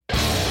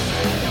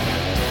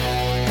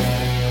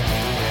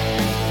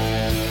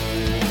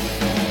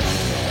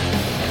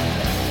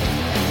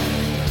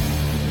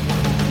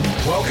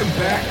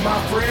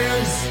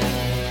friends,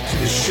 to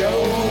the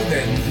show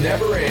that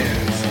never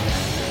ends.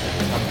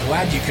 I'm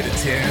glad you could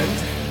attend.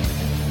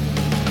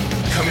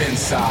 Come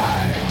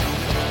inside.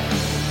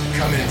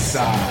 Come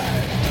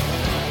inside.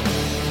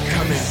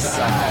 Come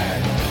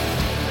inside.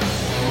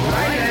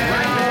 Right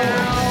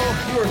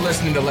now. You are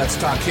listening to Let's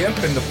Talk Hemp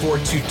in the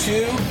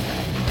 422.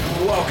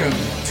 Welcome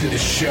to the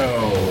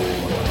show.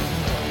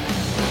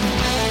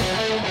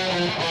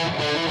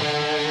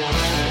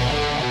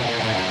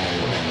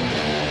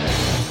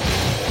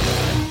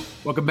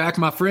 Welcome back,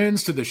 my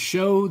friends, to the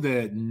show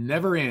that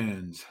never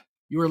ends.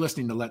 You are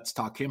listening to Let's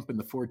Talk Hemp in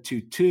the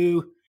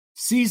 422,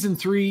 Season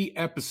 3,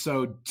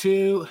 Episode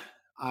 2.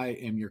 I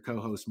am your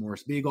co-host,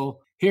 Morris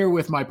Beagle, here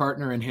with my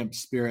partner in hemp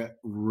spirit,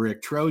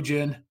 Rick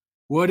Trojan.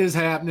 What is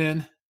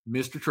happening,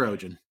 Mr.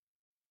 Trojan?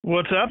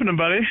 What's happening,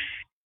 buddy?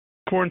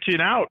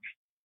 Quarantine out.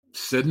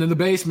 Sitting in the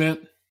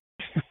basement.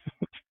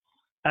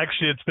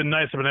 Actually, it's been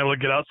nice. I've been able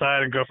to get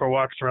outside and go for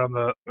walks around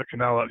the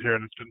canal out here,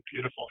 and it's been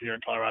beautiful here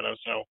in Colorado,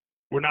 so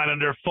we're not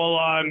under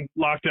full-on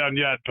lockdown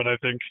yet, but I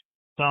think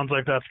sounds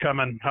like that's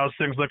coming. How's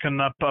things looking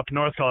up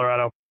North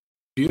Colorado?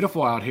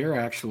 Beautiful out here,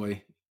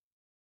 actually.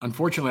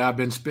 Unfortunately, I've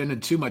been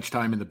spending too much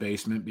time in the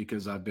basement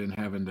because I've been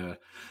having to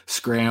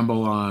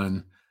scramble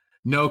on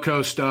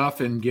NOCO stuff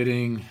and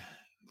getting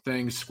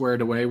things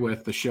squared away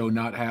with the show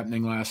not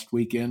happening last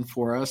weekend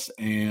for us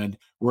and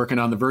working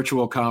on the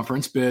virtual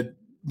conference. But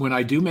when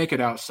I do make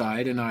it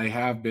outside, and I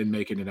have been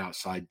making it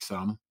outside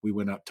some, we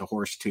went up to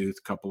Horsetooth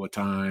a couple of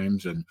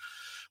times and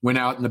went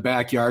out in the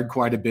backyard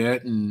quite a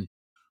bit and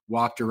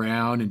walked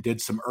around and did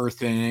some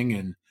earthing.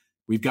 And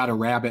we've got a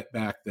rabbit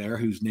back there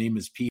whose name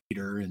is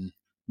Peter. And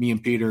me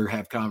and Peter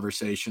have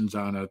conversations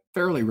on a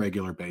fairly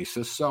regular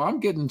basis. So I'm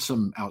getting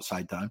some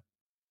outside time.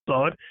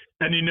 Solid.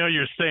 And you know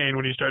you're sane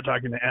when you start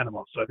talking to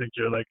animals. So I think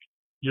you're like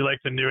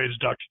the new age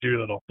Dr.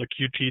 Doolittle, the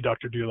QT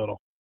Dr.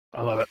 Doolittle.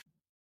 I love it.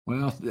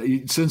 Well,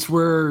 since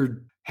we're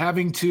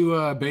having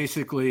to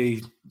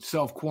basically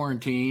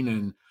self-quarantine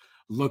and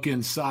look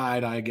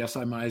inside, I guess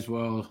I might as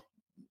well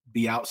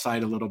be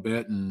outside a little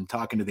bit and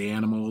talking to the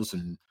animals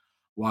and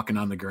walking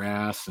on the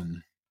grass and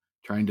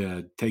trying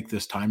to take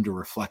this time to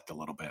reflect a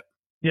little bit.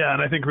 Yeah,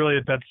 and I think really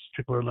that's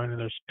people are learning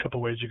there's a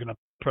couple ways you can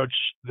approach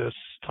this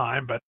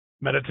time, but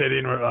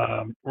meditating,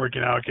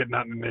 working out, getting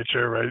out in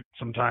nature, right?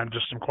 Sometimes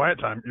just some quiet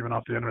time, even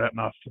off the internet and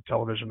off the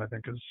television, I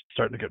think is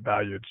starting to get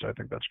valued. So I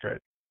think that's great.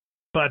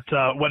 But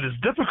what is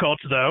difficult,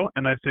 though,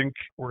 and I think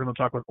we're going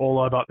to talk with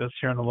Ola about this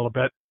here in a little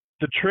bit,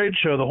 the trade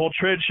show, the whole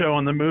trade show,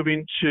 and the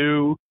moving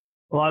to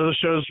a lot of the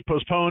shows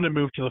postponed and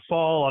moved to the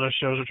fall. A lot of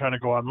shows are trying to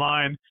go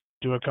online,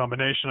 do a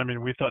combination. I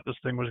mean, we thought this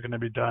thing was going to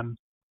be done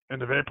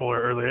end of April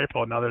or early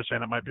April. Now they're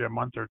saying it might be a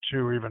month or two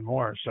or even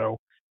more. So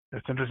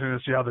it's interesting to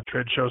see how the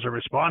trade shows are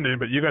responding.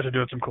 But you guys are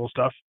doing some cool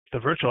stuff. The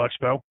virtual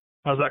expo,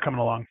 how's that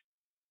coming along?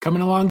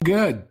 Coming along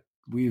good.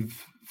 We've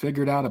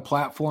figured out a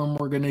platform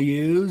we're going to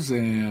use,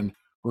 and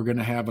we're going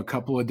to have a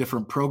couple of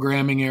different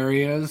programming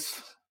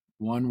areas.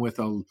 One with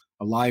a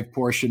live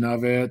portion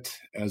of it,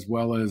 as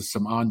well as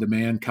some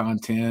on-demand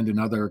content and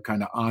other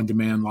kind of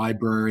on-demand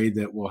library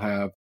that will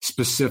have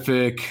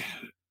specific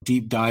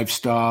deep dive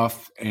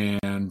stuff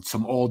and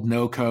some old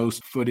NOCO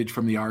footage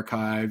from the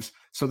archives.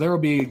 So there will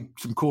be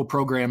some cool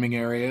programming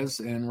areas,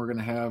 and we're going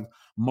to have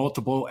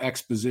multiple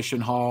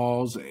exposition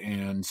halls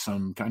and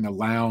some kind of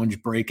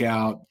lounge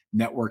breakout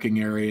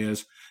networking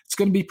areas. It's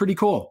going to be pretty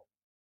cool.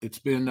 It's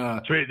been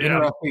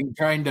interesting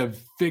trying to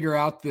figure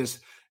out this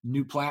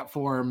new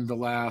platform the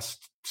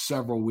last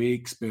several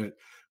weeks, but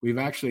we've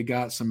actually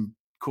got some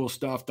cool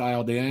stuff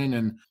dialed in,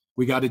 and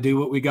we got to do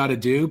what we got to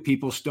do.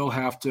 People still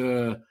have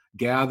to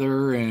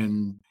gather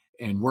and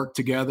work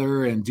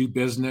together and do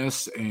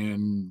business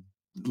and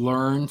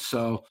learn.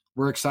 So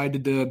we're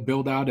excited to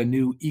build out a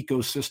new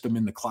ecosystem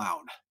in the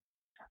cloud.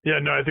 Yeah,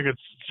 no, I think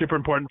it's super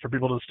important for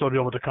people to still be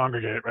able to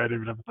congregate, right?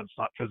 Even if it's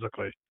not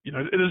physically. You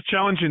know, it is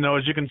challenging though,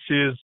 as you can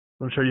see, as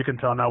I'm sure you can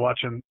tell now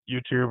watching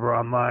YouTube or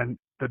online,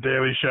 The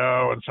Daily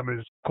Show and some of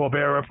these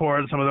Colbert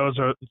Report, some of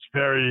those it's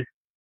very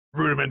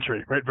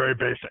rudimentary, right? Very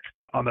basic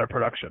on their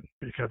production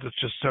because it's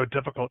just so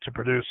difficult to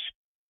produce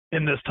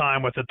in this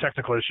time with the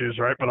technical issues,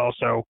 right? But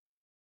also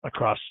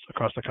across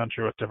the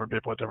country with different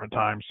people at different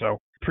times. So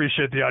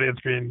appreciate the audience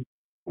being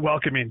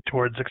welcoming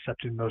towards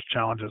accepting those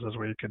challenges as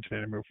we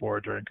continue to move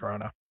forward during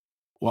Corona.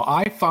 Well,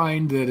 I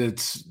find that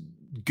it's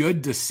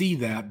good to see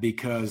that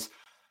because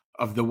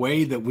of the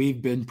way that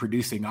we've been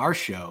producing our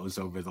shows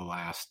over the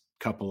last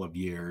couple of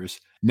years.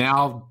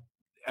 Now,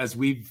 as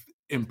we've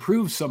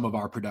improved some of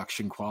our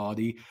production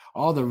quality,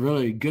 all the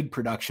really good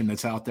production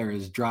that's out there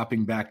is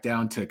dropping back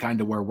down to kind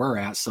of where we're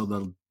at. So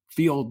the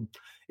field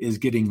is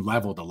getting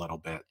leveled a little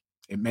bit.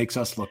 It makes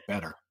us look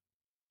better.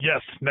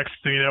 Yes. Next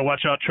thing you know,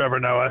 watch out, Trevor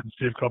Noah and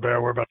Steve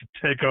Colbert. We're about to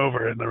take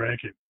over in the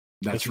ranking.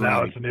 That's right.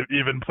 Now it's an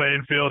even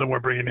playing field, and we're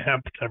bringing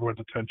hemp to everyone's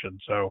attention.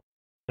 So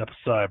step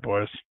aside,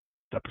 boys.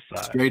 Step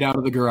aside. Straight out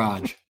of the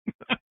garage.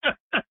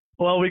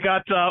 Well, we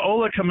got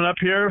Ola coming up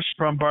here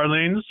from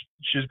Barleans.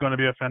 She's going to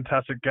be a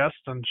fantastic guest,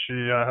 and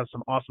she has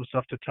some awesome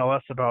stuff to tell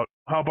us about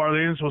how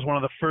Barleans was one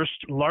of the first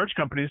large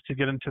companies to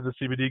get into the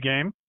CBD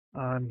game.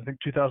 in, I think,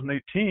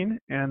 2018,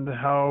 and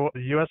how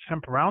the U.S.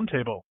 Hemp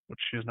Roundtable, which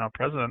she is now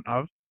president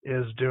of,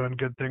 is doing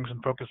good things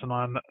and focusing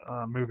on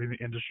moving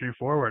the industry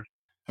forward.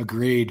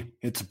 Agreed.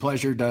 It's a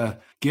pleasure to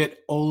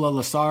get Ola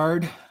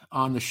Lassard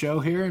on the show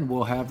here, and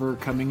we'll have her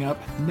coming up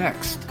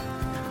next.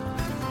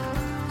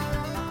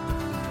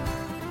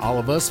 All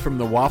of us from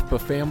the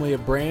WAFPA family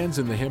of brands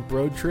and the Hemp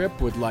Road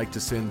Trip would like to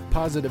send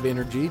positive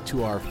energy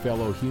to our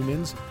fellow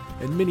humans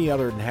and many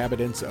other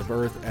inhabitants of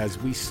Earth as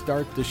we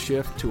start the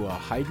shift to a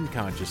heightened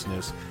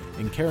consciousness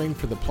in caring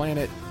for the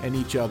planet and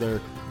each other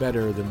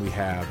better than we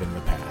have in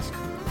the past.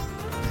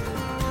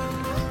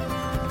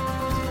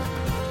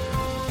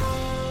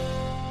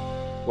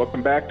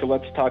 Welcome back to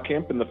Let's Talk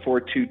Hemp in the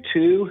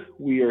 422.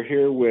 We are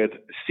here with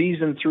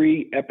Season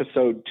 3,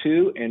 Episode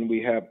 2, and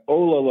we have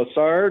Ola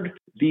Lassard,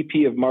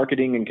 VP of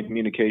Marketing and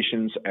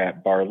Communications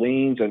at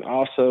Barleans, and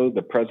also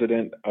the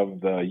president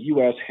of the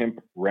U.S. Hemp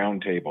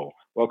Roundtable.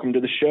 Welcome to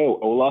the show,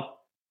 Ola.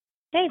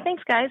 Hey,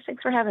 thanks, guys.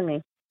 Thanks for having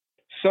me.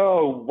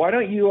 So why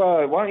don't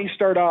you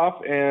start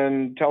off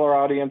and tell our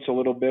audience a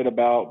little bit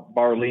about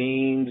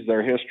Barleans,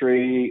 their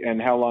history,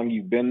 and how long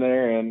you've been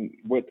there, and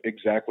what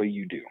exactly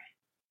you do?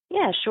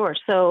 Yeah, sure.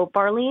 So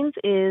Barleans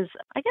is,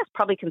 I guess,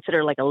 probably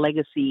considered like a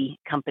legacy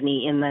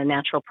company in the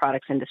natural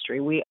products industry.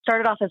 We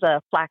started off as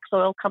a flax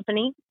oil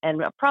company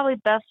and probably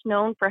best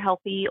known for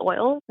healthy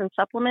oils and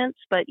supplements,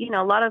 but,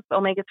 a lot of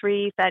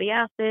omega-3 fatty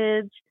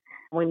acids.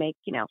 We make,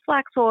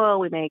 flax oil,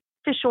 we make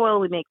fish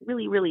oil, we make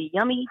really, really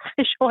yummy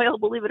fish oil,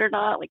 believe it or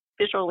not, like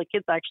fish oil the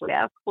kids actually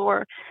ask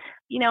for,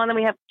 and then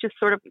we have just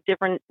sort of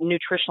different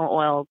nutritional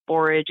oils,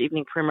 borage,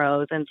 evening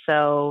primrose. And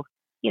so,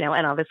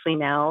 and obviously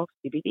now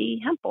CBD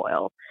hemp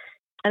oil.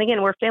 And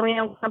again, we're a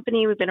family-owned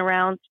company. We've been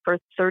around for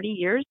 30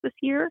 years this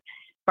year.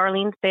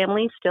 Barleans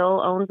family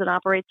still owns and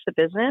operates the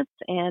business.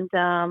 And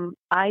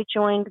I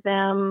joined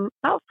them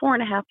about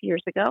 4.5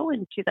 years ago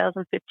in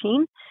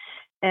 2015.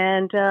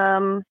 And,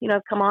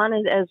 I've come on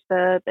as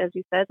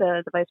you said,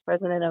 the vice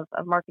president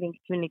of marketing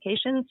and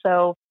communications.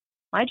 So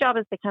my job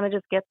is to kind of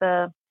just get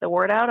the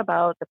word out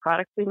about the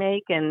products we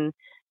make and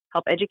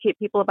help educate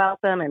people about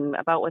them and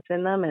about what's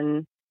in them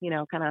and,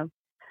 kind of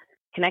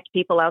connect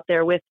people out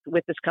there with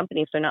this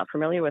company if they're not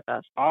familiar with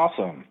us.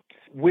 Awesome.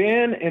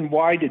 When and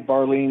why did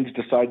Barleans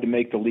decide to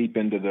make the leap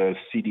into the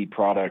CD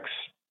products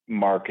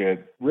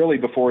market, really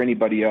before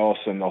anybody else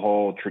in the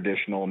whole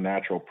traditional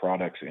natural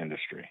products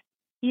industry?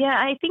 Yeah,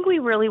 I think we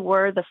really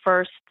were the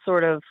first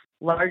sort of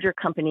larger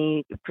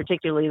company,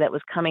 particularly that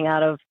was coming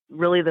out of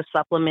really the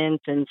supplement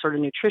and sort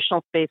of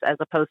nutritional space as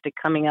opposed to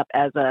coming up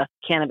as a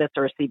cannabis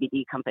or a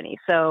CBD company.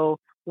 So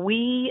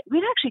we'd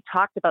actually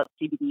talked about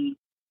CBD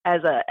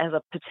as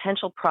a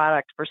potential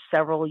product for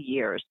several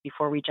years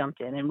before we jumped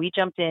in. And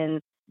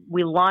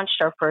we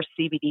launched our first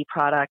CBD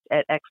product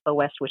at Expo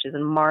West, which is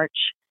in March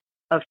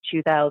of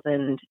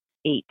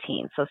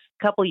 2018, so a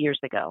couple years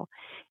ago.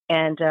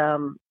 And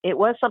it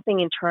was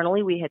something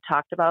internally we had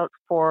talked about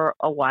for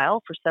a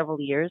while, for several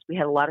years. We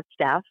had a lot of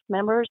staff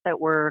members that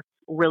were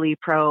really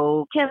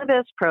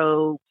pro-cannabis,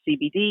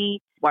 pro-CBD.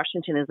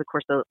 Washington is, of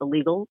course, a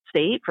legal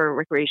state for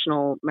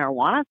recreational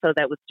marijuana. So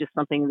that was just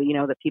something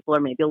that, that people are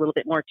maybe a little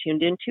bit more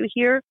tuned into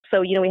here. So,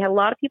 we had a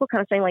lot of people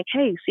kind of saying like,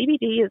 hey,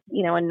 CBD is,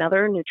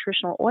 another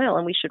nutritional oil,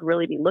 and we should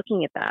really be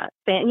looking at that.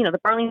 The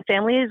Barleans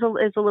family is a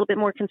little bit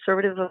more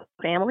conservative of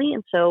a family.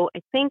 And so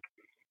I think,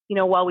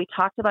 while we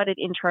talked about it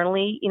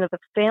internally, the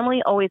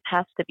family always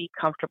has to be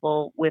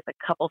comfortable with a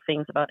couple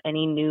things about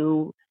any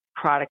new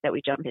product that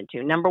we jump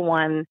into. Number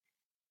one,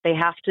 they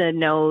have to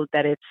know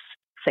that it's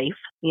safe.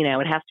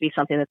 It has to be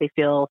something that they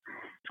feel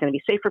is going to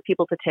be safe for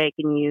people to take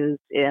and use.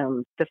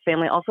 The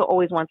family also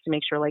always wants to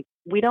make sure, like,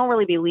 we don't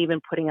really believe in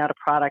putting out a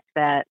product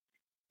that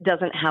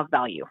doesn't have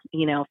value.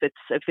 If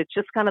it's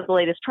just kind of the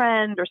latest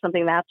trend or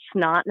something, that's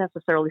not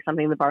necessarily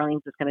something the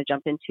Barleans is going to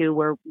jump into.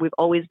 Where we've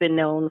always been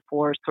known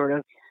for sort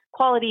of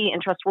quality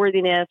and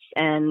trustworthiness,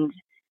 and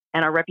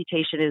our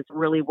reputation is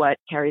really what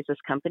carries this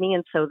company.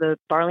 And so the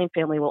Barlean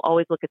family will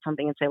always look at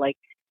something and say, like,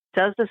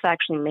 does this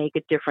actually make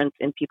a difference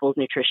in people's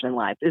nutrition and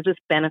lives? Is this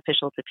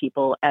beneficial to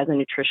people as a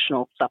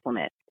nutritional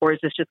supplement? Or is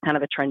this just kind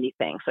of a trendy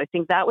thing? So I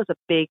think that was a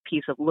big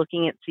piece of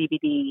looking at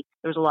CBD.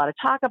 There was a lot of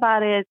talk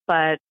about it,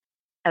 but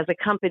as a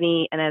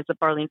company and as a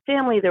Barlean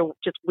family,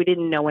 we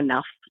didn't know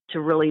enough to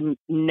really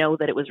know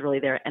that it was really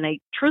there. And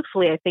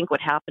truthfully, I think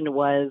what happened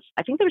was,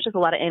 I think there was just a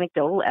lot of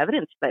anecdotal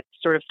evidence that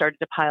sort of started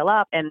to pile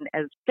up. And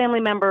as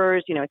family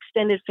members,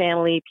 extended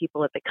family,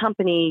 people at the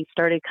company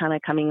started kind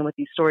of coming in with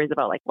these stories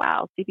about like,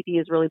 wow, CBD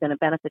has really been a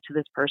benefit to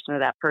this person or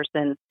that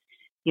person.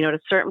 At a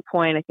certain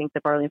point, I think the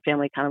Barlean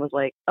family kind of was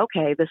like,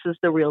 okay, this is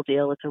the real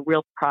deal. It's a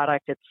real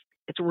product.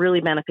 It's really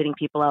benefiting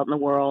people out in the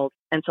world.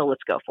 And so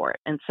let's go for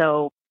it. And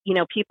so,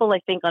 people, I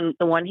think on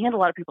the one hand, a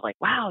lot of people are like,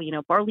 wow,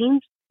 Barleans,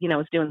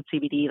 is doing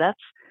CBD.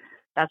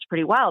 That's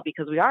pretty wild,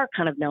 because we are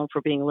kind of known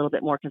for being a little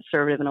bit more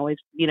conservative and always,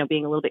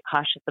 being a little bit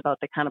cautious about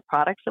the kind of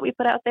products that we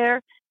put out there.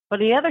 But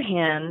on the other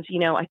hand,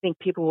 I think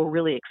people were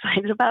really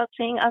excited about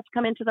seeing us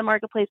come into the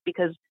marketplace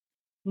because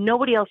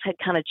nobody else had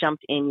kind of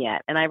jumped in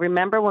yet. And I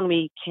remember when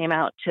we came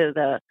out to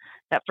the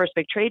that first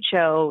big trade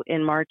show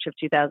in March of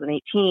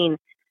 2018, I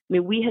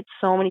mean, we had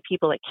so many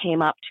people that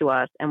came up to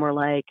us and were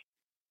like,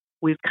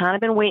 we've kind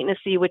of been waiting to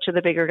see which of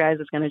the bigger guys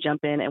is going to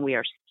jump in, and we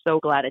are so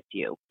glad it's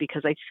you,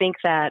 because I think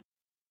that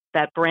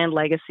that brand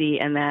legacy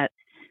and that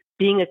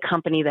being a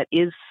company that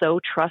is so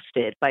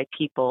trusted by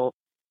people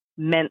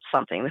meant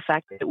something. The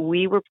fact that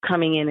we were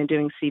coming in and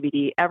doing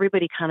CBD,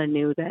 everybody kind of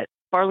knew that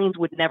Barleans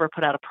would never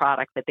put out a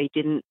product that they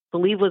didn't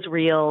believe was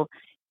real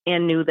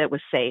and knew that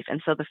was safe.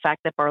 And so the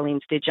fact that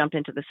Barleans did jump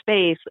into the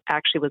space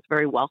actually was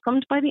very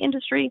welcomed by the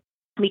industry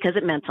because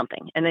it meant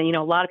something. And then,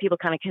 a lot of people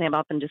kind of came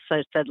up and just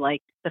said,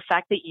 like, the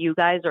fact that you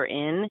guys are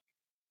in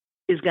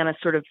is going to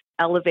sort of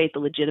elevate the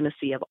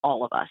legitimacy of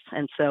all of us.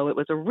 And so it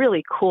was a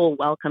really cool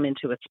welcome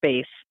into a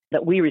space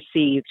that we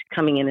received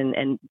coming in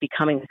and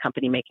becoming a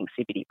company making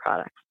CBD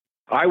products.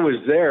 I was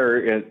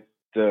there at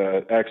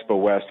the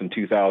Expo West in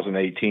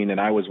 2018,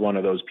 and I was one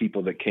of those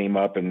people that came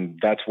up, and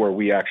that's where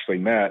we actually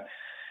met.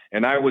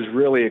 And I was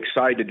really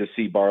excited to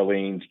see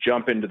Barleans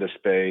jump into the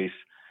space.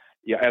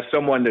 Yeah, as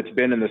someone that's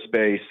been in the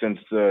space since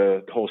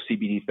the whole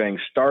CBD thing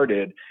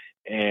started,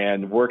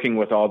 and working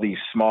with all these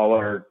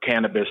smaller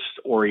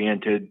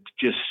cannabis-oriented,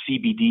 just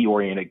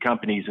CBD-oriented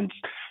companies, and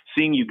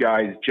seeing you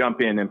guys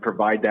jump in and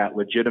provide that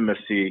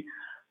legitimacy,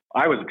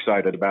 I was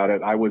excited about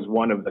it. I was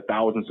one of the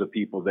thousands of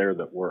people there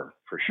that were,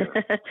 for sure.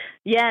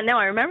 Yeah, no,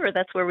 I remember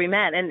that's where we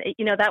met. And, it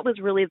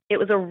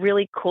was a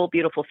really cool,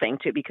 beautiful thing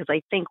too, because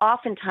I think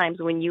oftentimes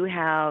when you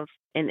have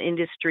an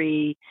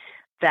industry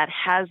that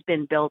has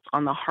been built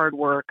on the hard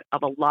work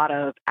of a lot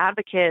of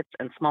advocates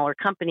and smaller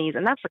companies,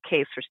 and that's the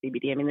case for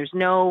CBD. I mean, and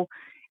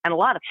a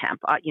lot of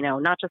hemp,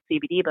 not just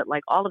CBD, but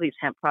like all of these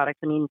hemp products.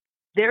 I mean,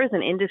 there is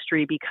an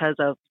industry because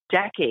of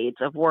decades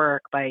of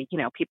work by,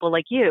 people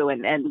like you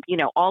and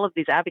all of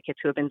these advocates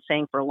who have been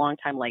saying for a long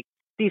time, like,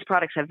 these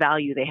products have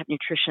value, they have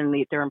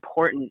nutrition, they're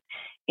important.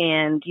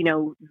 And,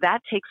 that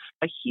takes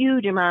a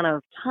huge amount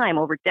of time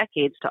over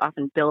decades to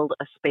often build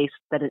a space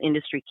that an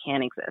industry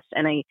can exist.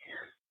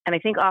 And I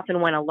think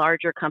often when a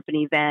larger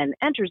company then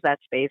enters that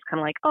space,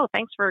 kind of like, oh,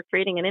 thanks for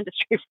creating an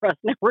industry for us,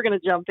 now we're going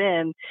to jump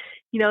in,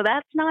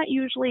 that's not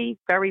usually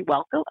very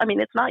welcome. I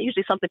mean, it's not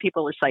usually something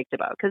people are psyched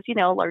about because,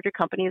 larger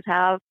companies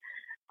have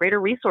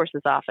greater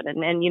resources often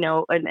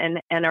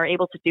and are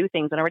able to do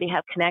things and already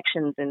have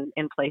connections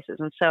in places.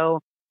 And so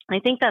I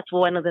think that's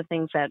one of the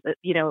things that,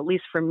 at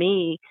least for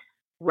me,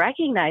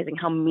 recognizing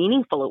how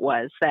meaningful it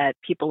was that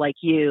people like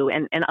you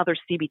and other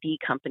CBD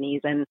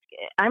companies. And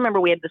I remember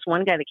we had this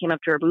one guy that came up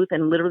to our booth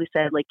and literally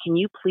said, like, can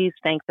you please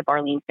thank the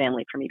Barleen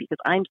family for me? Because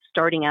I'm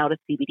starting out a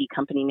CBD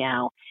company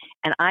now.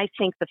 And I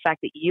think the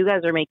fact that you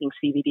guys are making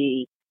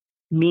CBD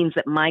means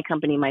that my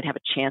company might have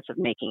a chance of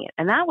making it.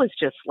 And that was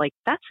just like,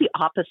 that's the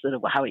opposite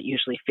of how it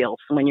usually feels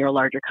when you're a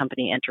larger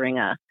company entering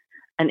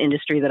an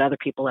industry that other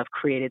people have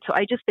created. So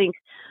I just think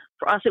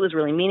for us, it was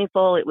really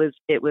meaningful.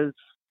 There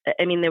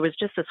was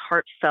just this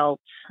heartfelt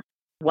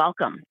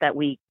welcome that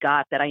we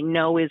got that I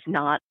know is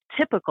not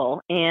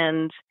typical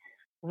and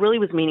really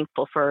was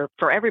meaningful for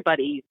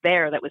everybody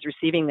there that was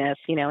receiving this,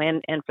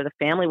 and for the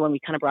family when we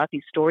kind of brought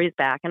these stories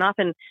back. And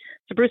often,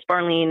 so Bruce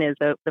Barleen is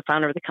the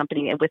founder of the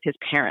company and with his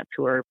parents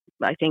who are,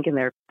 I think, in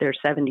their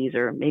 70s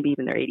or maybe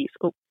even their 80s.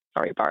 Oh,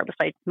 sorry, Barb, if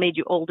I made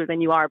you older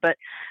than you are. But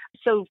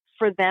so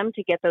for them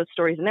to get those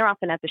stories, and they're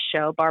often at the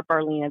show, Barb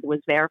Barleen was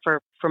there for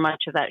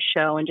much of that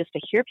show. And just to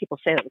hear people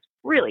say that was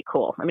really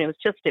cool. I mean,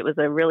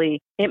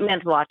 it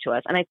meant a lot to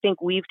us. And I think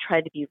we've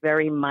tried to be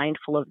very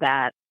mindful of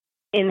that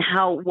in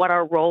what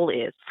our role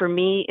is. For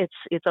me,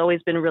 it's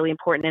always been really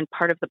important. And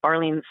part of the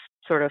Barlean's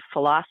sort of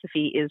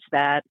philosophy is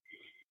that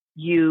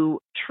you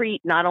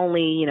treat not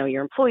only,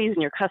 your employees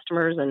and your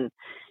customers and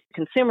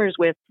consumers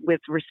with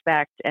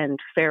respect and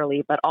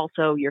fairly, but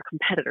also your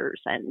competitors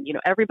and,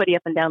 everybody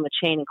up and down the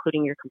chain,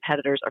 including your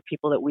competitors, are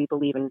people that we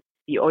believe in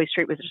you always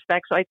treat with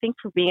respect. So I think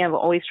for me, I've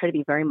always tried to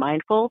be very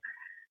mindful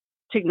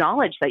to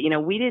acknowledge that,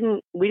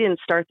 we didn't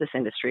start this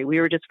industry. We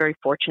were just very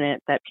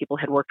fortunate that people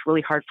had worked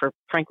really hard for,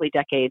 frankly,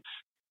 decades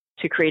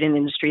to create an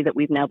industry that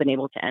we've now been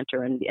able to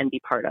enter and be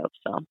part of.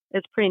 So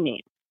it's pretty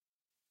neat.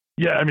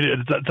 Yeah, I mean,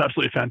 it's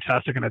absolutely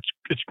fantastic. And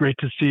it's great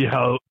to see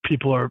how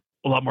people are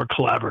a lot more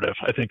collaborative,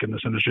 I think, in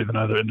this industry than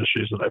other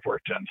industries that I've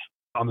worked in,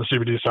 on the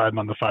CBD side and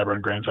on the fiber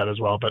and grain side as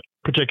well, but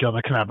particularly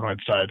on the cannabinoid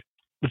side.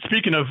 But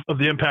speaking of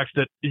the impact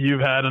that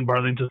you've had and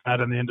Barleans has had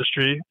in the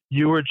industry,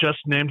 you were just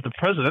named the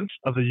president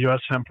of the U.S.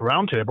 Hemp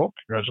Roundtable.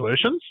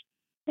 Congratulations.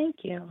 Thank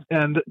you.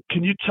 And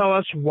can you tell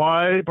us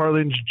why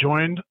Barleans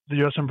joined the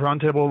U.S. Hemp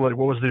Roundtable? Like,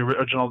 what was the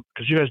original?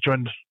 Because you guys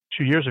joined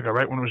 2 years ago,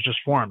 right, when it was just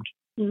formed.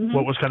 Mm-hmm.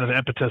 What was kind of the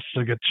impetus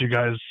to get you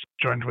guys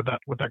joined with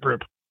that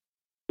group?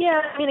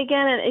 Yeah, I mean,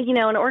 again,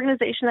 an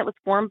organization that was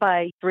formed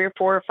by 3 or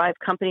 4 or 5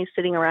 companies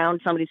sitting around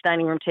somebody's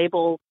dining room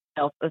table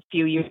a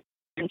few years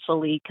and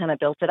slowly kind of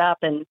built it up.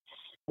 And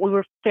we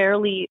were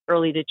fairly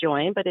early to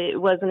join, but it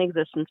was in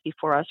existence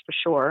before us for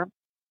sure.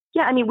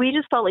 Yeah, I mean, we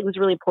just felt like it was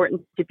really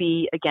important to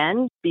be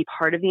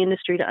part of the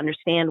industry, to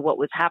understand what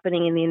was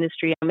happening in the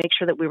industry and make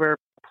sure that we were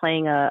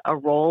playing a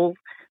role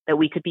that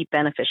we could be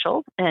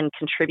beneficial and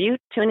contribute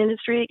to an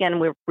industry. Again,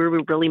 we're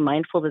really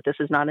mindful that this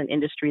is not an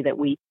industry that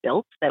we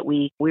built, that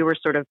we were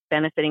sort of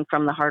benefiting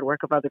from the hard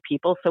work of other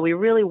people. So we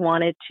really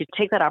wanted to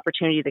take that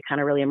opportunity to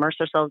kind of really immerse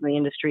ourselves in the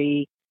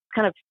industry,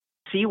 kind of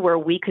see where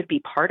we could be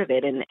part of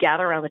it and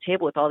gather around the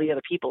table with all the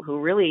other people who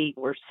really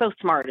were so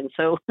smart and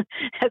so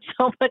had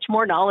so much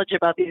more knowledge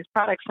about these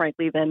products,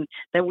 frankly, than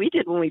we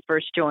did when we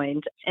first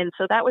joined. And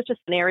so that was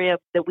just an area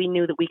that we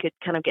knew that we could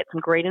kind of get some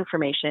great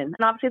information. And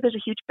obviously there's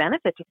a huge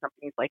benefit to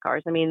companies like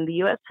ours. I mean, the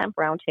U.S. Hemp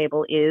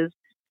Roundtable is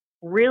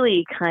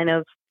really kind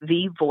of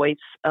the voice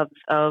of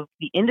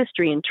the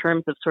industry in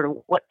terms of sort of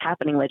what's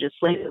happening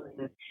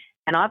legislatively.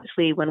 And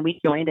obviously when we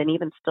joined, and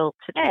even still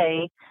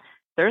today,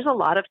 there's a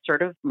lot of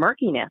sort of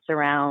murkiness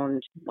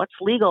around what's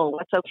legal,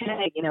 what's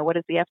okay, what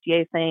is the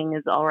FDA saying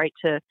is all right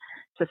to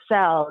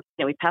sell.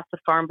 We passed the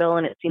Farm Bill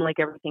and it seemed like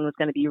everything was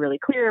going to be really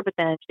clear, but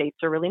then states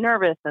are really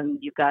nervous and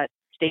you've got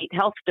state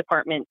health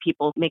department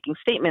people making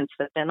statements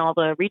that then all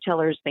the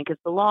retailers think is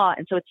the law.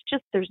 And so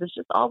there's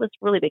just all this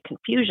really big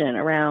confusion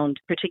around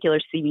particular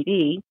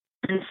CBD.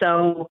 And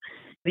so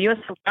the U.S.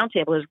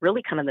 Roundtable is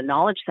really kind of the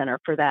knowledge center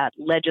for that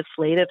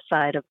legislative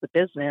side of the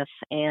business.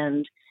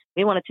 And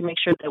we wanted to make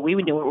sure that we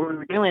knew what we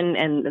were doing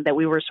and that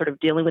we were sort of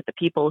dealing with the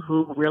people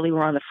who really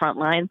were on the front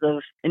lines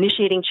of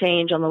initiating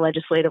change on the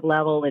legislative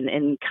level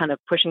and kind of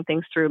pushing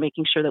things through,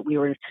 making sure that we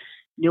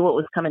knew what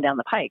was coming down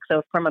the pike.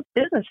 So from a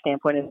business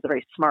standpoint, it was a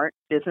very smart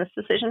business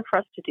decision for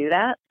us to do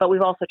that. But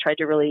we've also tried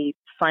to really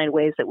find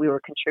ways that we were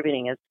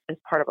contributing as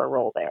part of our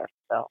role there.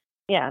 So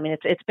yeah, I mean,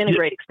 it's been a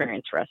great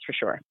experience for us for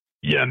sure.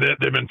 Yeah, and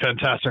they've been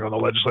fantastic on the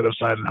legislative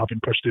side and helping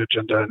push the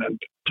agenda and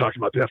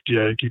talking about the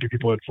FDA and keeping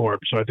people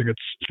informed. So I think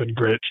it's been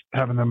great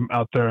having them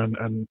out there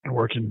and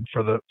working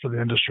for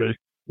the industry.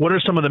 What are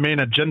some of the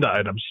main agenda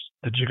items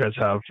that you guys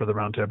have for the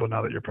roundtable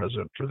now that you're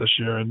president for this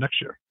year and next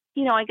year?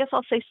 I guess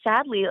I'll say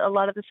sadly, a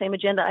lot of the same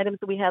agenda items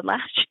that we had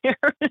last year,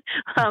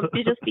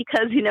 just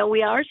because,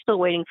 we are still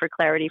waiting for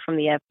clarity from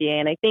the FDA.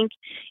 And I think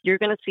you're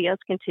going to see us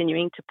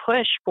continuing to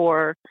push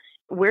for.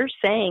 We're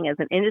saying as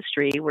an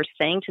industry, we're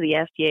saying to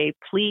the FDA,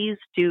 please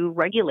do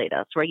regulate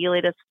us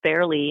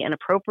fairly and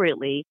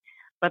appropriately.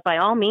 But by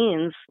all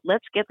means,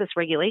 let's get this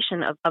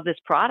regulation of this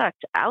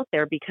product out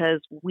there, because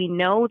we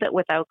know that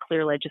without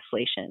clear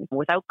legislation,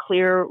 without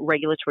clear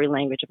regulatory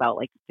language about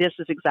like, this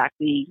is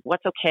exactly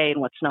what's okay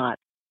and what's not,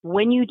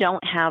 when you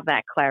don't have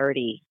that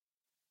clarity,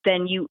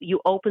 then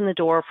you open the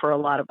door for a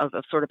lot of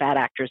sort of bad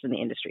actors in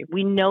the industry.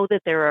 We know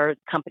that there are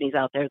companies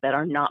out there that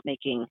are not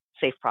making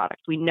safe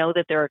products. We know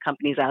that there are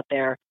companies out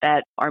there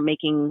that are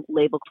making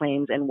label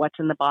claims and what's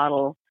in the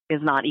bottle is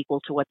not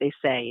equal to what they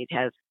say. It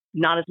has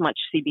not as much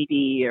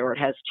CBD or it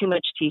has too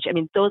much THC. I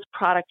mean, those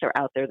products are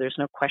out there. There's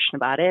no question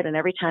about it. And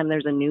every time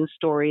there's a news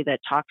story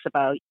that talks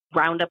about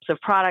roundups of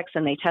products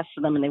and they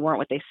tested them and they weren't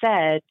what they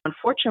said,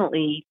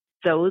 unfortunately,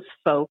 those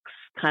folks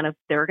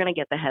they're going to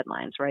get the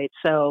headlines, right?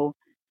 So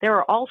there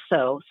are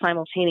also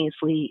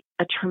simultaneously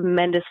a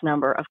tremendous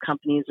number of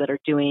companies that are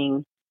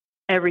doing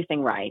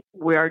everything right.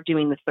 We are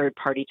doing the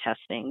third-party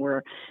testing. We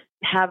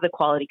have the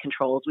quality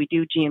controls. We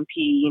do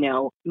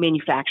GMP,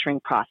 manufacturing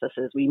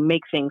processes. We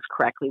make things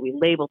correctly. We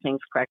label things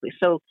correctly.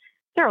 So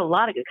there are a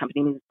lot of good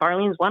companies.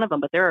 Barlean's one of them,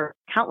 but there are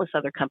countless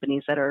other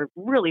companies that are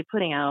really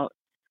putting out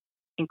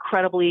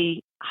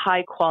incredibly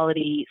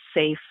high-quality,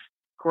 safe,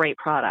 great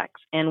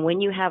products. And when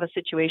you have a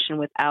situation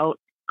without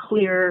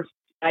clear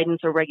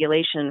guidance or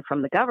regulation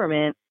from the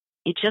government,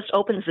 it just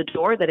opens the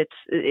door that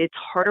it's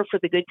harder for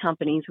the good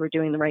companies who are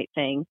doing the right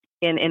thing,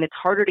 and it's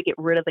harder to get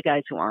rid of the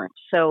guys who aren't.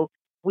 So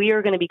we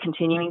are going to be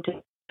continuing to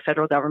the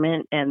federal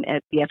government and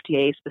at the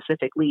FDA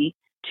specifically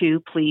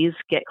to please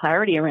get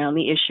clarity around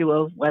the issue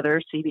of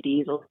whether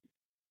CBD is illegal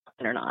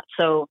or not.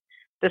 So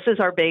this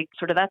is our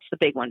that's the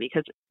big one,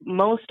 because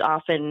most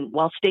often,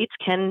 while states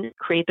can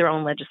create their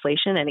own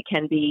legislation and it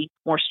can be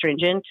more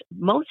stringent,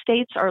 most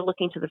states are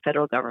looking to the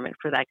federal government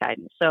for that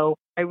guidance. So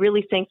I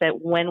really think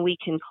that when we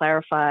can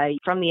clarify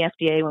from the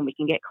FDA, when we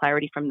can get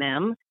clarity from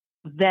them,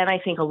 then I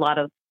think a lot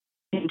of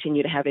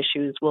continue to have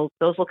issues,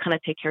 those will kind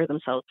of take care of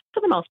themselves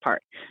for the most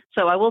part.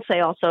 So I will say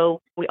also,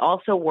 we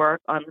also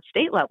work on the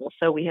state level.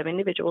 So we have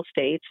individual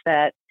states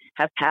that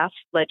have passed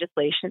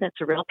legislation.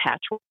 It's a real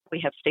patchwork. We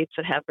have states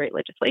that have great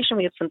legislation.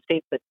 We have some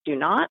states that do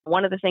not.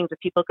 One of the things that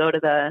people go to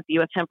the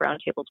U.S. Hemp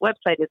Roundtable's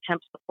website is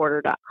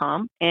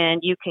hempsupporter.com, and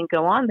you can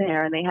go on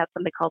there, and they have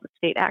something called the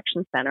State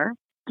Action Center.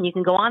 And you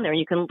can go on there, and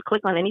you can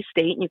click on any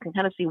state, and you can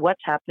kind of see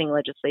what's happening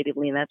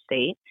legislatively in that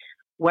state,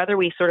 whether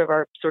we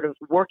are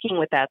working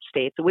with that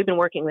state. So we've been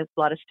working with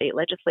a lot of state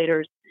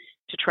legislators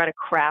to try to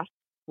craft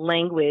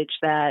language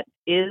that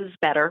is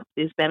better,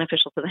 is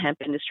beneficial to the hemp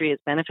industry, is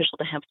beneficial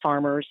to hemp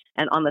farmers,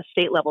 and on the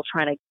state level,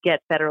 trying to get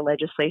better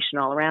legislation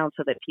all around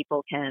so that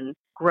people can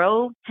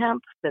grow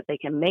hemp, that they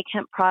can make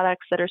hemp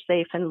products that are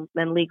safe and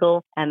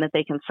legal, and that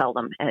they can sell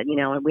them. And,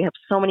 and we have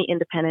so many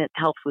independent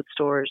health food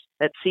stores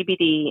that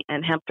CBD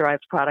and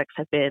hemp-derived products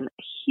have been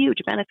a huge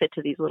benefit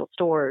to these little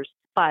stores.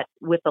 But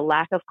with the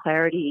lack of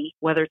clarity,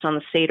 whether it's on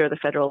the state or the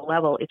federal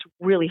level, it's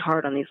really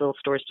hard on these little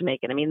stores to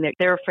make it. I mean,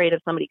 they're afraid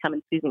of somebody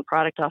coming seizing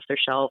product off their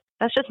shelf.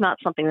 That's just not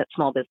something that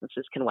small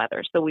businesses can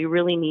weather. So we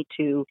really need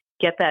to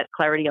get that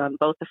clarity on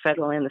both the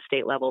federal and the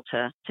state level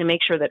to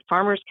make sure that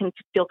farmers can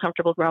feel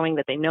comfortable growing,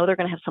 that they know they're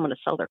going to have someone to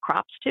sell their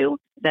crops to,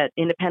 that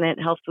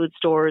independent health food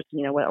stores,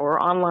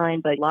 or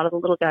online, but a lot of the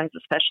little guys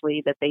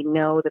especially, that they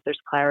know that there's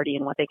clarity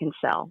in what they can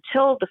sell.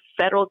 Until the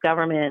federal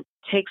government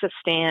takes a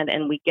stand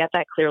and we get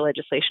that clear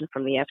legislation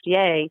from the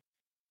FDA,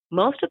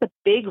 most of the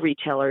big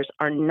retailers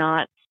are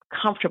not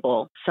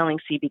comfortable selling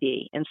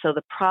CBD. And so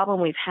the problem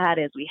we've had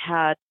is we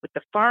had with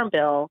the Farm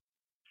Bill,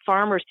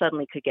 farmers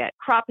suddenly could get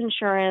crop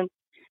insurance,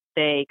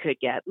 they could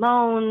get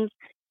loans.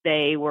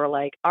 They were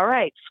like, all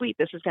right, sweet,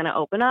 this is going to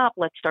open up.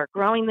 Let's start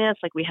growing this.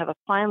 Like we have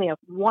finally a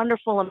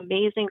wonderful,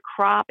 amazing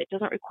crop. It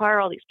doesn't require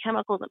all these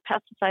chemicals and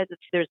pesticides.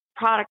 There's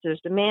product, there's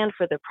demand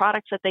for the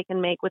products that they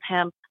can make with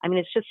hemp. I mean,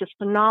 it's just this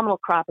phenomenal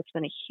crop. It's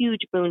been a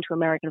huge boon to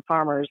American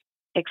farmers,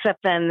 except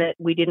then that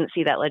we didn't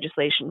see that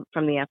legislation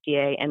from the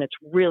FDA, and it's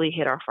really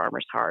hit our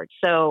farmers hard.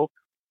 So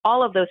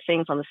all of those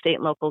things on the state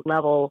and local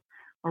level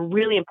are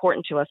really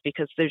important to us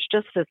because there's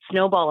just a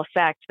snowball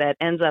effect that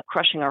ends up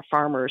crushing our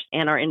farmers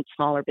and our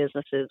smaller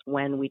businesses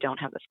when we don't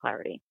have this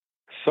clarity.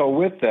 So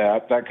with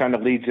that kind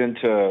of leads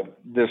into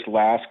this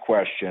last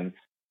question.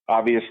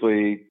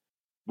 Obviously,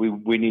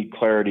 we need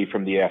clarity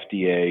from the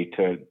FDA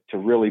to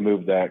really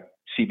move that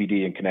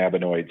CBD and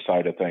cannabinoid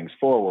side of things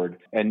forward.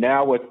 And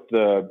now with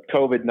the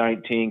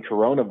COVID-19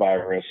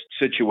 coronavirus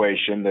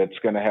situation that's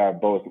going to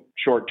have both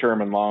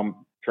short-term and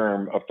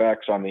long-term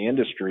effects on the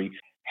industry,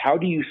 how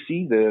do you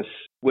see this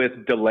with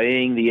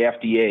delaying the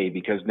FDA?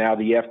 Because now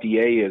the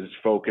FDA is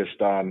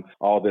focused on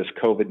all this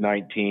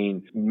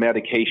COVID-19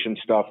 medication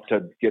stuff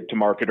to get to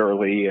market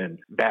early and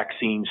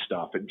vaccine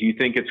stuff. Do you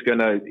think it's going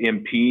to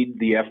impede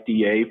the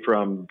FDA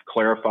from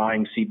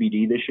clarifying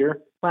CBD this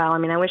year? Wow. I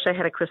mean, I wish I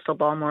had a crystal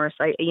ball, Morris.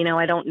 I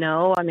don't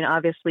know. I mean,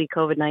 obviously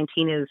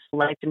COVID-19 is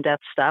life and death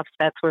stuff.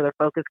 That's where their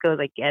focus goes.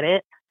 I get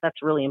it. That's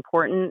really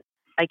important.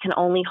 I can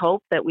only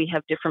hope that we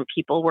have different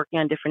people working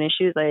on different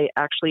issues. I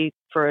actually,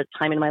 for a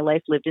time in my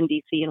life, lived in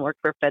D.C. and worked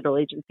for a federal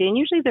agency. And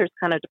usually there's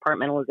kind of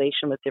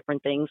departmentalization with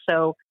different things.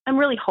 So I'm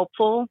really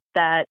hopeful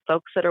that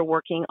folks that are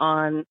working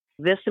on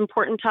this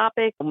important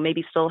topic will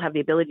maybe still have the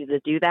ability to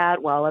do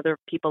that while other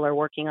people are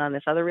working on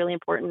this other really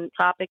important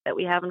topic that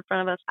we have in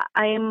front of us.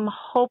 I am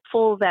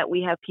hopeful that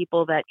we have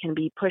people that can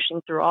be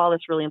pushing through all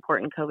this really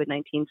important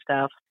COVID-19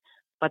 stuff,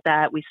 but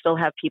that we still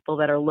have people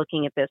that are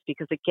looking at this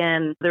because,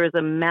 again, there is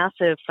a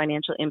massive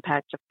financial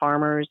impact to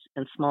farmers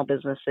and small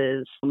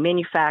businesses,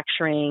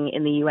 manufacturing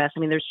in the U.S. I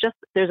mean,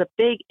 there's a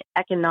big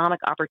economic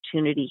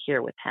opportunity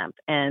here with hemp.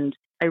 And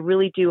I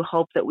really do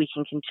hope that we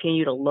can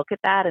continue to look at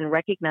that and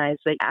recognize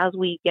that as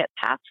we get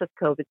past this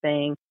COVID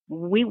thing,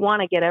 we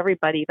want to get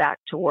everybody back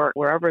to work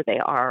wherever they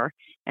are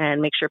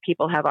and make sure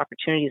people have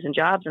opportunities and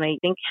jobs. And I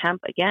think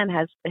hemp, again,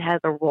 has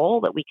a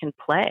role that we can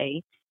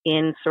play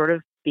in sort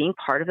of being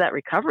part of that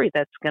recovery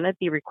that's going to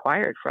be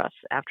required for us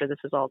after this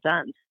is all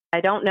done.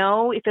 I don't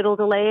know if it'll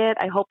delay it.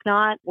 I hope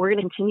not. We're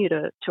going to continue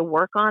to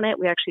work on it.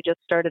 We actually just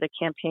started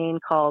a campaign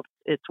called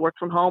It's Work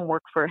From Home,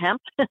 Work for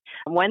Hemp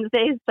on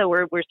Wednesdays. So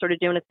we're sort of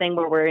doing a thing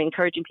where we're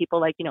encouraging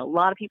people, like, a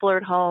lot of people are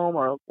at home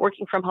or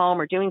working from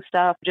home or doing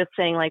stuff, just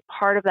saying like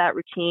part of that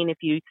routine, if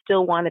you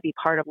still want to be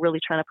part of really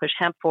trying to push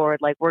hemp forward,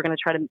 like we're going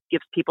to try to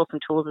give people some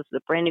tools. This is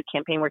a brand new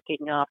campaign we're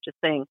kicking off, just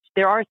saying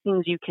there are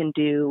things you can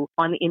do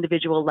on the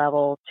individual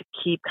level to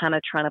keep kind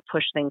of trying to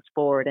push things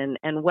forward.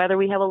 And whether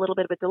we have a little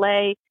bit of a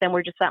delay, then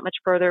we're just that much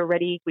further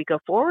ready we go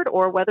forward,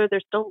 or whether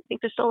there's still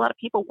a lot of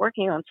people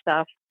working on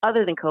stuff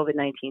other than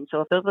COVID-19. So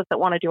if those of us that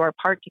want to do our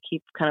part to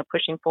keep kind of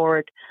pushing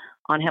forward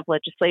on hemp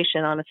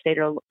legislation on a state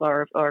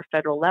or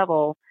federal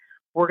level,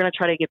 we're going to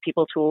try to give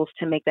people tools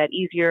to make that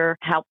easier,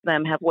 help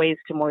them have ways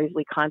to more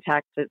easily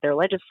contact their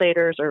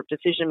legislators or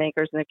decision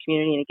makers in the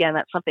community. And again,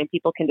 that's something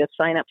people can just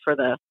sign up for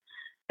the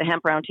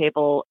Hemp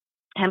Roundtable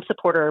Hemp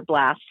Supporter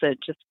Blast. So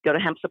just go to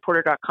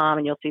hempsupporter.com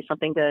and you'll see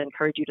something to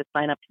encourage you to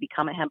sign up to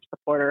become a hemp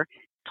supporter.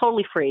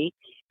 Totally free.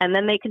 And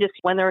then they can just,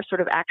 when there are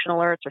sort of action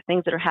alerts or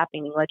things that are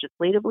happening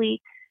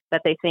legislatively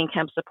that they think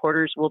hemp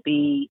supporters will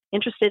be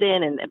interested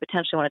in and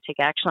potentially want to take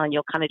action on,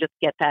 you'll kind of just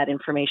get that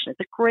information. It's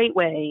a great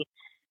way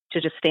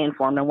to just stay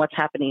informed on what's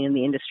happening in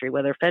the industry,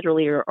 whether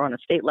federally or on a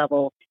state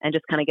level, and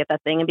just kind of get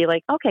that thing and be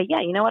like, okay,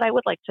 yeah, you know what? I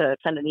would like to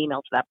send an email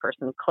to that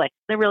person, click.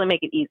 They really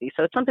make it easy.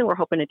 So it's something we're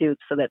hoping to do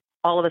so that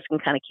all of us can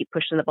kind of keep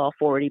pushing the ball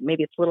forward.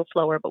 Maybe it's a little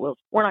slower, but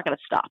we're not going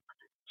to stop.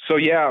 So,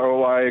 yeah,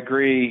 I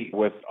agree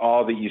with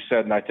all that you said.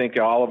 And I think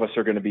all of us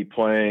are going to be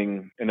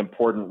playing an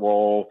important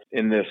role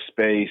in this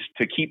space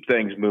to keep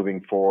things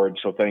moving forward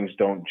so things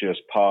don't just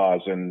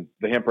pause. And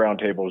the Hemp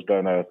Roundtable has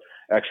done an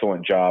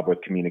excellent job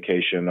with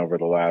communication over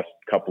the last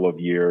couple of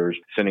years,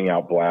 sending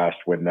out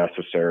blasts when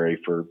necessary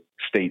for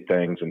state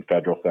things and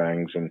federal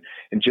things, and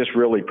just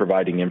really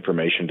providing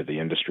information to the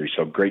industry.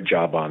 So great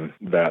job on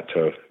that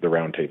to the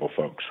Roundtable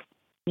folks.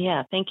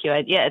 Yeah, thank you.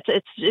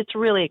 It's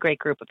really a great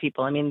group of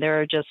people. I mean, there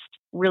are just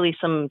really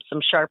some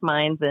sharp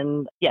minds,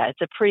 and yeah,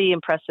 it's a pretty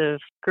impressive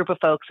group of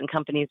folks and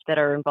companies that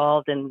are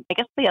involved. And I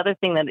guess the other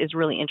thing that is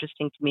really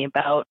interesting to me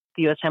about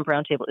the U.S. Hemp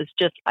Roundtable is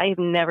just I have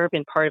never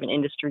been part of an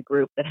industry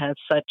group that has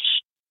such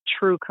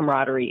true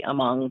camaraderie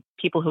among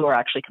people who are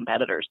actually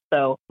competitors.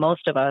 So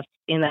most of us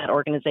in that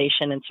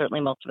organization, and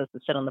certainly most of us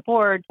that sit on the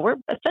board, we're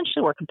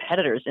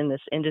competitors in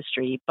this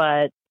industry.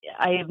 But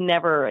I have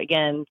never,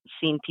 again,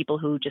 seen people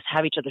who just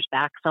have each other's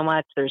back so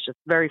much. There's just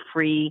very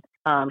free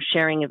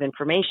sharing of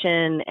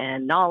information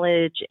and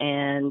knowledge.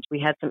 And we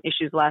had some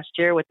issues last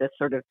year with this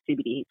sort of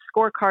CBD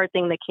scorecard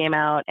thing that came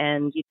out,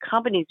 and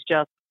companies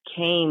just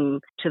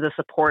came to the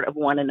support of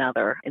one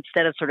another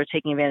instead of sort of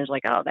taking advantage,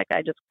 like, oh, that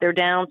guy they're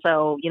down,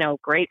 so,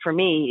 great for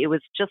me. It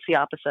was just the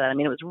opposite. I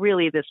mean, it was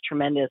really this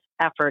tremendous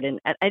effort. And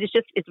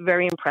it's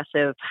very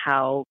impressive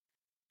how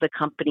the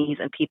companies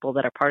and people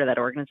that are part of that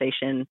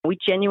organization, we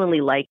genuinely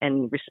like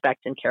and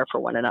respect and care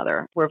for one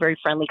another. We're a very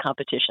friendly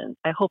competition.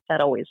 I hope that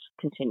always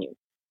continues.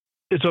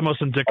 It's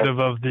almost indicative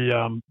of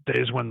the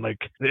days when like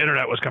the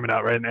internet was coming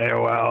out, right? And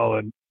AOL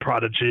and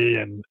Prodigy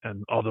and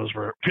all those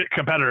were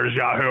competitors,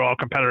 Yahoo, all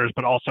competitors,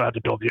 but also had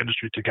to build the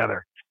industry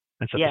together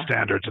and set the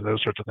standards and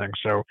those sorts of things.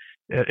 So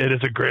it is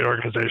a great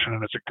organization,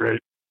 and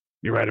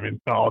you're right. I mean,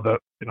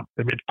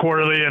 they meet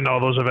quarterly, and all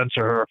those events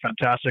are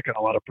fantastic, and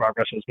a lot of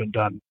progress has been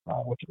done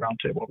with the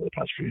roundtable over the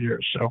past few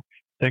years. So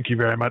thank you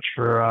very much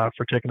for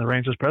taking the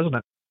reins as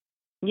president.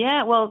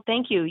 Yeah, well,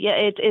 thank you. Yeah,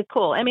 it's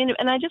cool. I mean,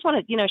 and I just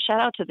want to, shout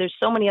out to, there's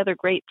so many other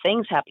great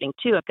things happening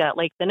too. I've got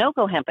like the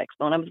NOCO Hemp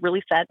Expo, and I was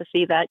really sad to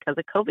see that because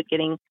of COVID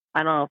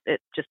I don't know if it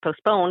just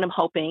postponed, I'm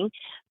hoping.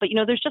 But,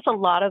 there's just a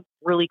lot of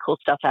really cool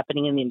stuff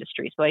happening in the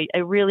industry. So I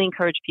really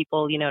encourage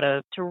people,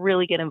 to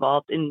really get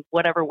involved in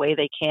whatever way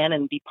they can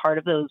and be part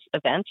of those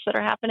events that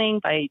are happening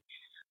by a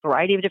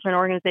variety of different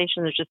organizations.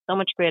 There's just so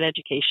much great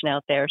education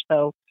out there.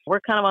 So we're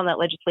kind of on that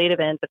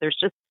legislative end, but there's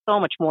just so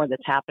much more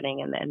that's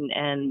happening. And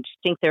I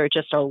think there are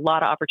just a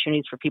lot of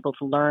opportunities for people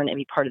to learn and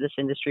be part of this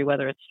industry,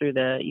 whether it's through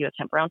the U.S.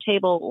 Hemp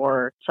Roundtable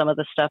or some of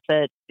the stuff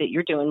that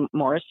you're doing,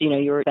 Morris,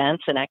 your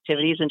events and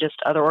activities and just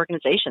other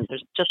organizations.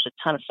 There's just a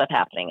ton of stuff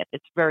happening.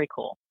 It's very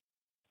cool.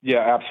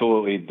 Yeah,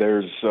 absolutely.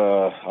 There's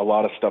a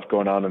lot of stuff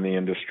going on in the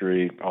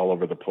industry all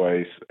over the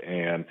place.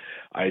 And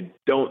I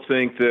don't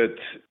think that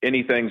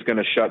anything's going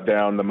to shut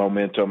down the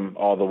momentum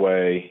all the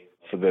way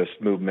for this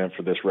movement,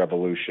 for this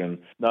revolution.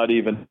 Not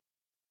even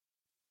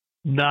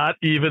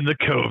the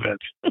COVID.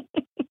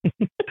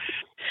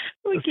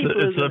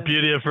 It's the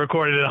beauty of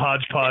recording a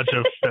hodgepodge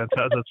of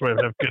fantastic. That's why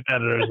we have good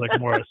editors like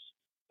Morris.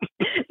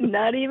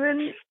 Not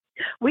even.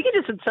 We can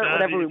just insert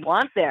whatever we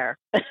want there.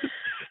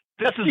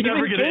 This is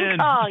never going to end.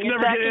 It's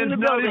never going to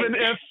end. Not even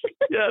if.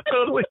 Yeah,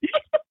 totally.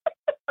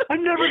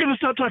 I'm never going to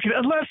stop talking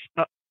unless.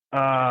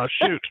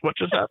 Shoot, what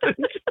just happened?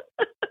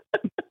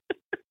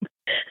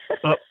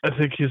 Oh, I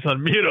think he's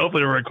on mute.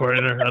 Hopefully we're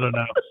recording her. I don't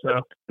know.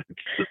 So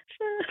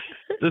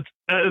it's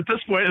at this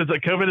point, it's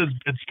like COVID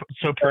it's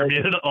so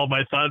permeated all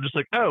my thoughts. I'm just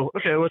like, oh,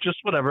 okay, well, just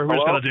whatever. We're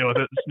just going to deal with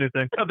it. It's a new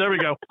thing. Oh, there we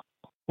go.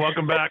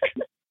 Welcome back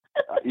to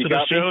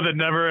the show that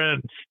never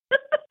ends.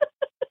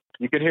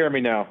 You can hear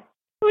me now.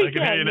 I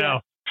can hear you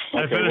now.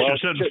 I finished your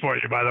sentence for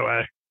you, by the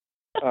way.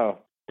 Oh,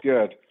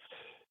 good.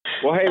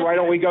 Well, hey, why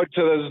don't we go to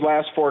those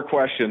last 4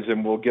 questions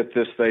and we'll get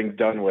this thing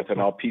done with, and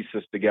I'll piece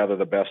this together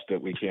the best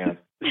that we can.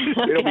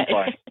 Okay. It'll be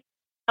fine.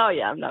 Oh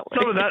yeah, I'm not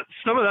worried.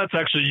 Some of that's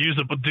actually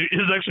usable.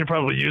 Is actually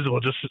probably usable.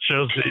 Just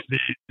shows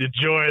the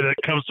joy that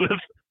comes with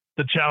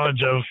the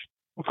challenge of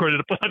recording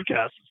a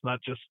podcast. It's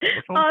not just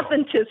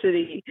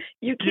authenticity.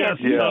 You can't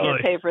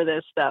pay for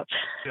this stuff.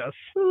 Yes.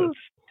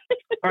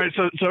 All right,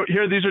 so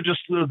here, these are just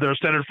their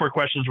standard 4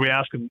 questions we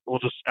ask, and we'll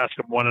just ask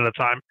them one at a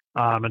time,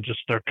 and just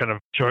they're kind of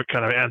short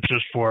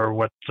answers for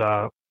what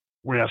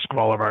we ask of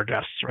all of our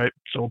guests, right?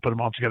 So we'll put them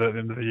all together at the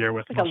end of the year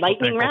with like a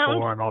lightning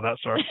round and all that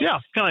sort. Yeah,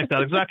 kind of like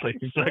that,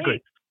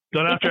 exactly.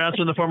 Don't have to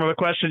answer in the form of a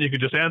question. You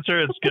can just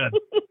answer. It's good.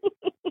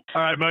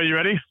 All right, Mo, you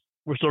ready?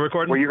 We're still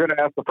recording? Well, you're going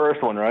to ask the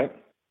first one, right?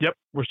 Yep,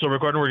 we're still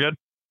recording. We're good?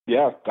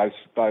 Yeah, I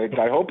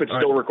hope it's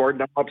still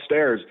recording. I'm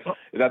upstairs.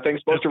 That thing's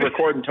supposed to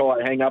record until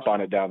I hang up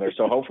on it down there,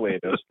 so hopefully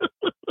it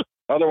is.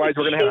 Otherwise,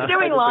 we're going to have... He's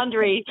doing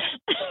laundry.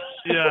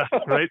 Yeah,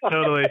 right?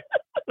 Totally.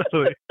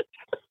 All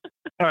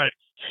right,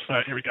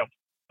 here we go.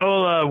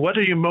 Ola, what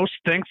are you most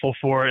thankful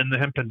for in the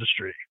hemp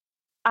industry?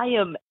 I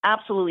am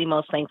absolutely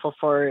most thankful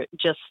for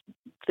just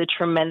the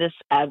tremendous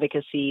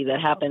advocacy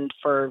that happened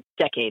for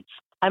decades.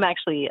 I'm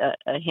actually a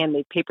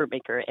handmade paper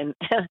maker, and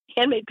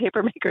handmade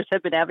paper makers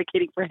have been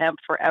advocating for hemp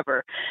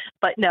forever.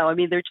 But no, I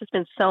mean, there's just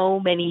been so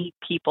many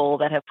people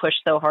that have pushed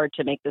so hard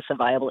to make this a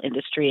viable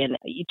industry. And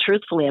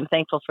truthfully, I'm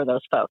thankful for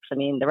those folks. I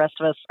mean, the rest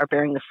of us are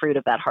bearing the fruit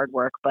of that hard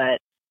work. But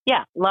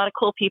yeah, a lot of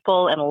cool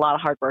people and a lot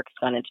of hard work has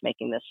gone into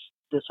making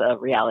this a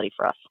reality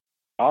for us.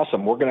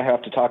 Awesome. We're going to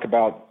have to talk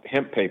about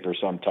hemp paper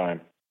sometime.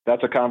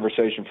 That's a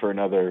conversation for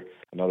another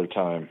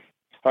time.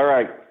 All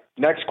right.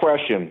 Next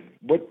question.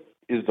 What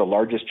is the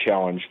largest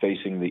challenge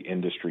facing the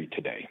industry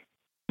today?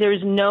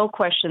 There's no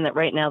question that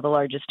right now the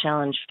largest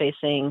challenge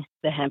facing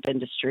the hemp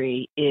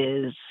industry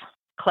is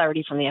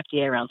clarity from the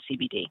FDA around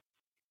CBD.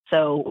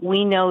 So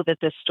we know that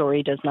this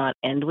story does not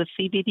end with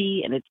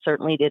CBD, and it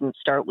certainly didn't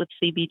start with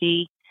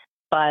CBD,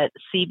 but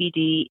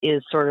CBD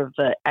is sort of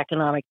the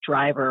economic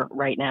driver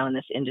right now in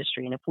this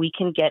industry. And if we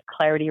can get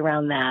clarity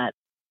around that,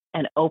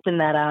 and open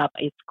that up,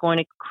 it's going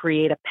to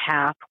create a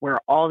path where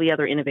all the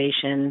other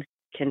innovation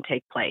can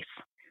take place.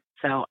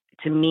 So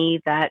to me,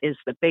 that is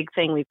the big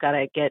thing we've got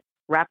to get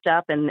wrapped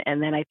up. And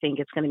then I think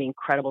it's going to be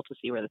incredible to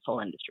see where this whole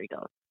industry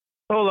goes.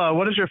 Ola,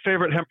 what is your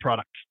favorite hemp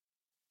product?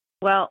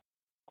 Well,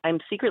 I'm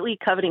secretly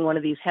coveting one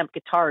of these hemp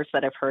guitars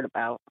that I've heard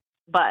about,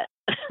 but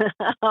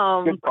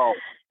Good call.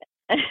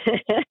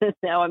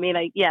 no, I mean,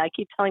 I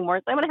keep telling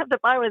Morris, I'm going to have to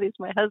buy one of these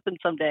for my husband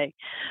someday.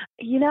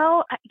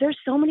 There's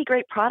so many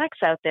great products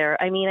out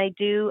there. I mean,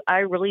 I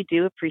really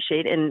do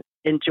appreciate and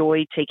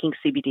enjoy taking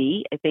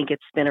CBD. I think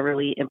it's been a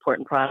really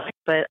important product,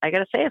 but I got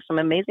to say, I have some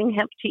amazing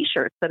hemp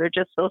t-shirts that are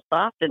just so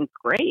soft and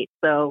great.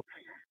 So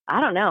I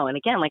don't know. And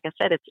again, like I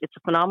said, it's a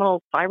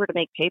phenomenal fiber to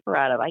make paper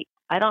out of.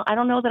 I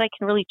don't know that I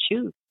can really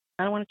choose.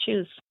 I don't want to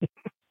choose.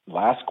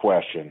 Last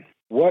question.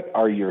 What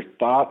are your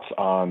thoughts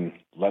on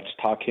Let's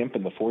Talk Hemp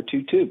in the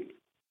 422?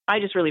 I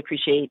just really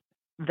appreciate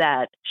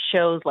that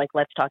shows like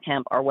Let's Talk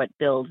Hemp are what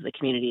builds the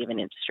community of an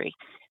industry.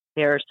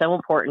 They're so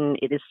important.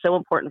 It is so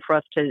important for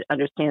us to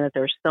understand that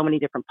there are so many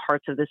different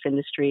parts of this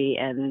industry,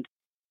 and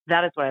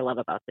that is what I love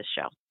about this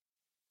show.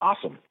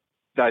 Awesome.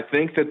 I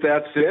think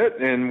that's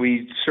it, and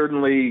we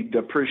certainly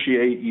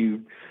appreciate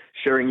you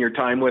sharing your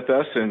time with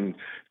us and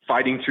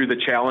fighting through the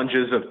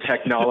challenges of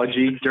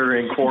technology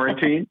during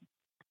quarantine.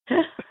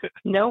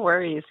 No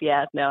worries.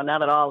 Yeah, no,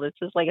 not at all. It's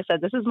just, like I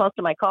said, this is most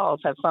of my calls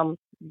have some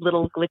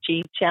little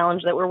glitchy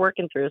challenge that we're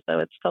working through. So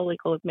it's totally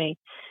cool with me.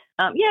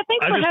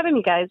 Thanks for having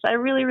me, guys. I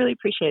really, really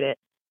appreciate it.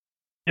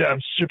 Yeah, I'm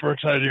super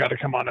excited you got to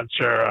come on and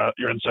share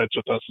your insights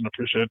with us and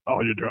appreciate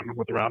all you're doing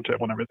with the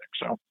roundtable and everything.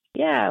 So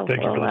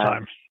thank you for the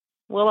time.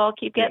 We'll all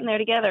keep getting there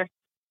together.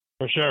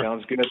 For sure.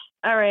 Sounds good.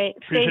 All right.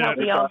 Stay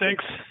healthy, y'all.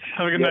 Thanks.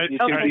 Have a good night. You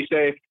too. Be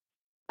safe.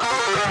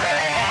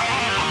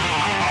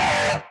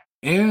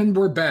 And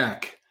we're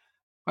back.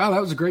 Wow,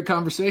 that was a great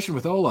conversation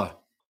with Ola.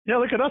 Yeah,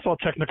 look at us all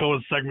technical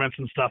with segments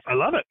and stuff. I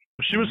love it.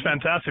 She was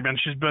fantastic, man.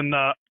 She's been,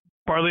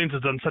 Barlean's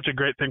has done such a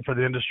great thing for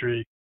the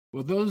industry.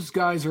 Well, those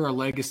guys are a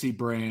legacy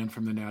brand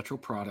from the natural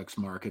products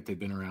market. They've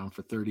been around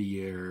for 30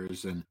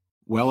 years and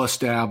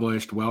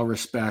well-established,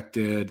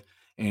 well-respected,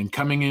 and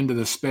coming into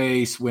the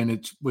space when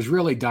it was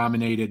really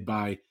dominated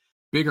by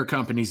bigger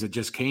companies that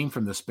just came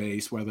from the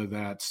space, whether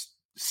that's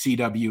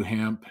CW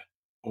Hemp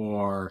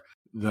or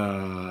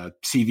the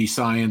CV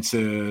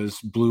Sciences,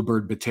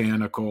 Bluebird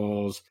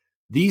Botanicals,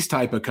 these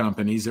type of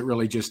companies that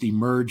really just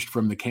emerged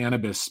from the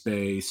cannabis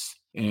space.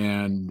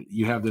 And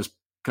you have this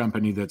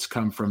company that's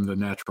come from the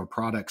natural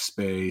product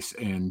space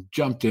and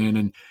jumped in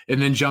and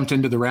then jumped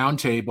into the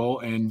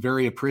roundtable, and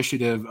very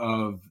appreciative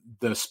of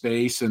the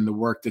space and the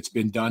work that's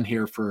been done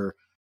here for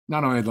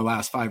not only the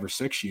last 5 or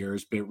 6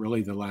 years, but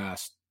really the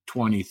last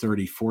 20,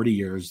 30, 40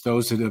 years,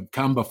 those that have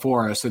come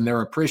before us, and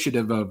they're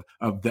appreciative of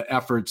the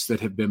efforts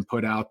that have been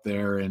put out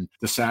there and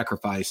the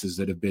sacrifices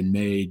that have been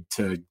made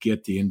to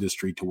get the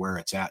industry to where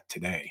it's at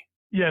today.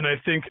 Yeah, and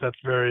I think that's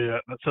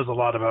that says a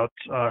lot about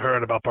her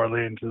and about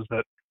Barlean's, is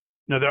that,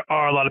 there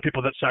are a lot of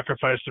people that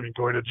sacrificed,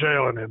 going to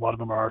jail, and a lot of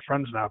them are our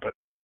friends now, but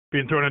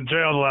being thrown in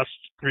jail the last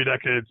 3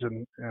 decades,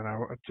 and,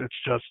 it's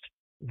just,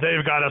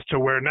 they've got us to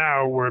where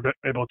now we're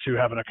able to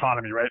have an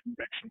economy, right? And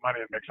make some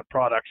money and make some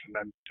products, and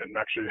then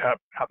actually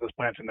have this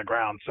plant in the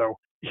ground. So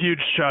huge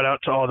shout out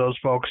to all those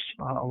folks,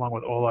 along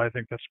with Ola. I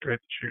think that's great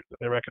that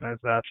they recognize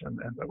that, and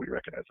that we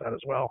recognize that as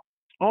well.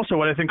 Also,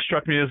 what I think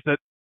struck me is that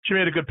she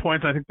made a good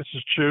point, and I think this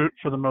is true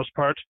for the most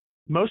part.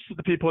 Most of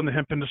the people in the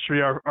hemp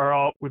industry are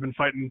all, we've been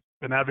fighting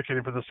and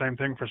advocating for the same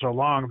thing for so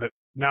long that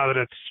now that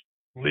it's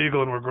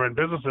legal and we're growing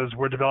businesses,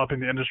 we're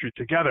developing the industry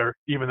together,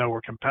 even though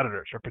we're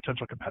competitors or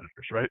potential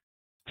competitors, right?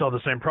 Sell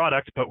the same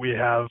product, but we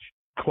have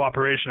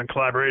cooperation and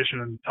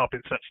collaboration and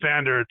helping set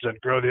standards and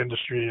grow the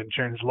industry and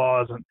change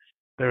laws. And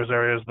there's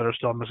areas that are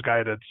still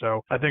misguided.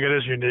 So I think it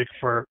is unique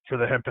for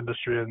the hemp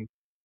industry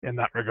in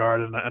that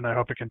regard, and I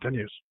hope it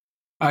continues.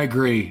 I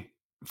agree.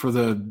 For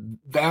the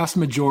vast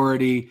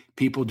majority,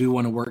 people do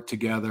want to work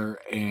together.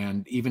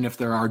 And even if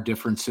there are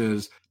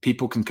differences,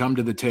 people can come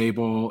to the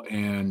table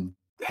and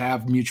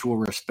have mutual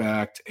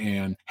respect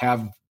and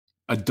have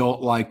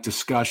adult-like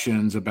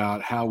discussions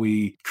about how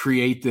we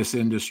create this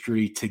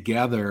industry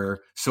together,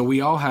 so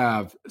we all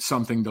have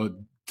something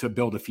to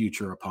build a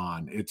future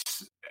upon.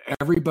 It's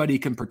everybody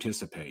can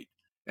participate.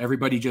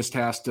 Everybody just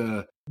has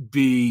to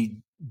be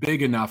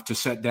big enough to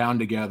sit down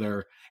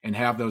together and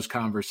have those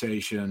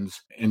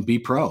conversations and be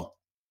pro.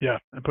 Yeah,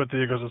 and put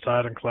the egos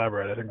aside and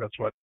collaborate. I think that's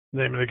what the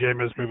name of the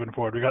game is moving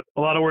forward. We got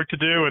a lot of work to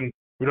do, and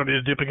we don't need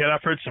to duplicate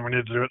efforts, and we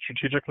need to do it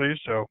strategically,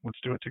 so let's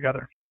do it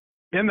together.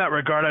 In that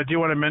regard, I do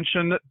want to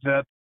mention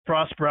that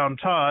Frost Brown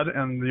Todd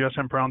and the U.S.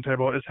 Hemp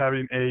Roundtable is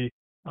having a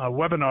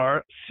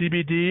webinar,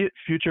 CBD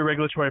Future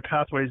Regulatory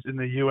Pathways in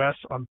the U.S.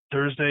 on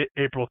Thursday,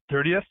 April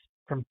 30th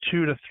from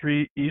 2 to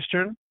 3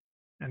 Eastern.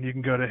 And you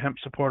can go to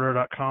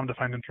hempsupporter.com to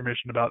find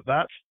information about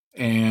that.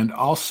 And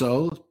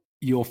also,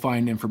 you'll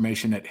find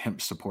information at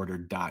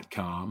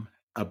hempsupporter.com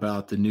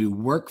about the new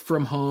Work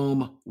From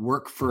Home,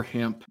 Work for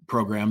Hemp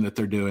program that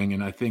they're doing.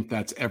 And I think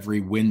that's every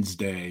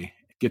Wednesday.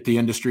 Get the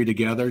industry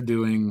together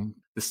doing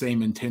the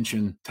same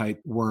intention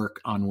type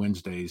work on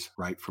Wednesdays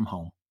right from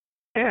home.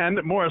 And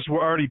Morris,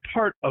 we're already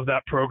part of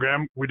that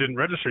program. We didn't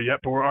register yet,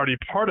 but we're already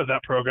part of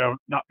that program,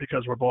 not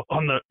because we're both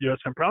on the U.S.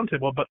 Hemp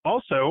Roundtable, but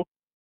also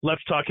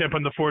Let's Talk Hemp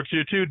on the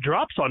 422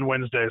 drops on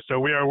Wednesday. So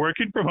we are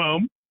working from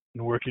home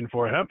and working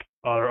for hemp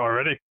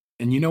already.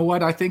 And you know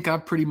what? I think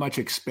I've pretty much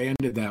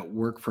expanded that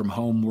work from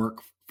home,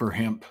 work for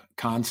hemp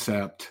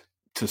concept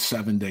to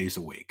 7 days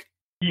a week.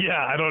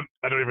 Yeah, I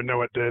don't even know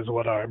what days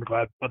what are. I'm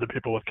glad other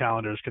people with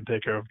calendars can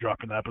take care of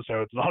dropping the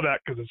episodes and all that,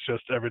 because it's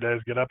just every day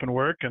is get up and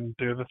work and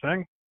do the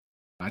thing.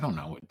 I don't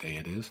know what day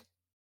it is.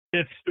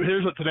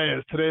 Here's what today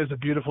is. Today is a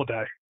beautiful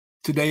day.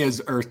 Today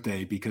is Earth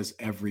Day because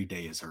every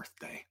day is Earth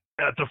Day.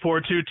 That's a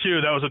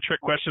 422. That was a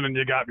trick question and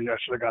you got me. I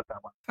should have got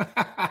that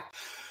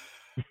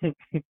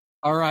one.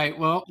 All right.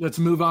 Well, let's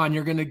move on.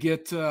 You're going to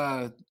get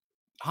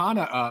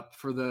Hannah up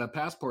for the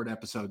passport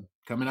episode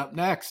coming up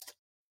next.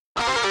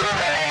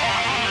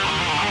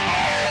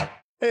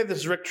 Hey, this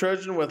is Rick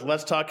Trojan with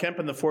Let's Talk Hemp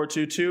in the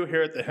 422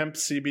 here at the Hemp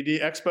CBD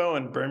Expo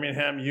in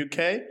Birmingham, UK.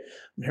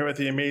 I'm here with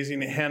the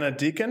amazing Hannah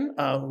Deacon,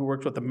 who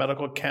worked with the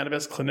Medical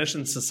Cannabis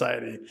Clinicians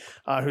Society,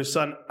 whose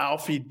son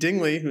Alfie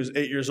Dingley, who's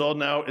 8 years old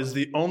now, is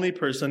the only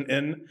person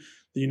in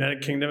the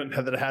United Kingdom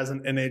that has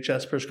an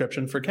NHS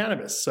prescription for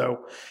cannabis.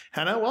 So,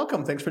 Hannah,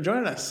 welcome. Thanks for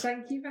joining us.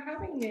 Thank you for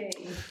having me.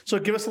 So,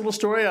 give us a little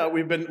story.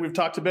 We've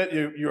talked a bit.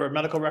 You're a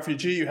medical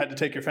refugee. You had to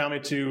take your family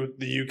to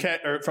the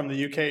UK, or from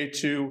the UK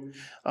to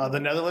the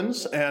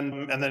Netherlands,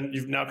 and then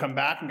you've now come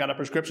back and got a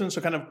prescription. So,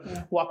 kind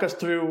of walk us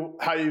through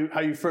how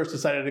you first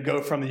decided to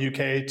go from the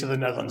UK to the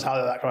Netherlands. How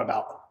did that come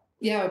about?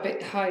 Yeah,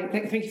 hi.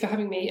 Thank you for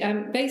having me.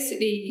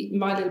 Basically,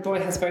 my little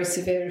boy has very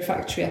severe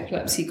refractory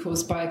epilepsy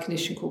caused by a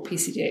condition called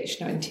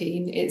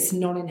PCDH19. It's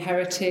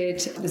non-inherited.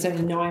 There's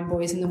only 9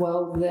 boys in the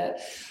world.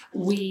 That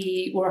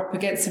we were up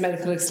against a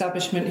medical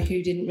establishment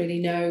who didn't really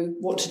know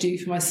what to do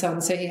for my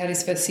son. So he had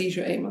his first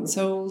seizure at 8 months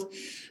old.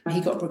 He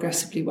got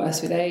progressively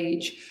worse with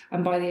age.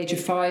 And by the age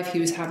of 5, he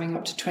was having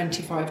up to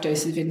 25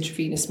 doses of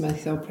intravenous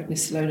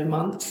methylprednisolone a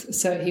month.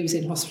 So he was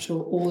in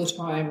hospital all the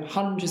time,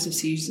 hundreds of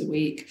seizures a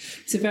week.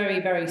 It's a very,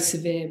 very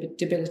severe but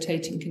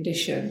debilitating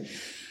condition.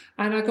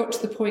 And I got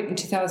to the point in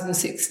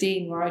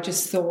 2016 where I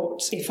just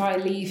thought, if I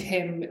leave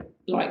him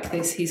like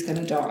this, he's going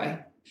to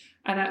die.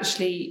 And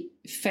actually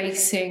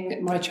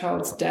facing my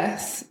child's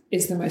death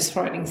is the most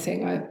frightening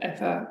thing I've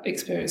ever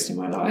experienced in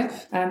my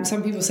life.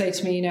 Some people say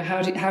to me,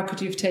 how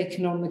could you have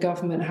taken on the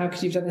government? How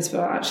could you have done this?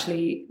 But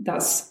actually,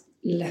 that's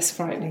less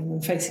frightening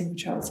than facing your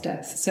child's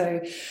death.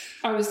 So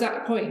I was at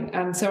that point.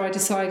 And so I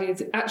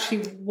decided,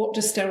 actually, what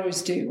do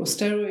steroids do? Well,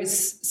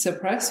 steroids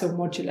suppress or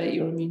modulate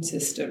your immune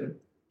system.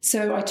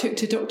 So I took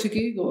to Dr.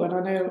 Google, and I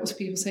know lots of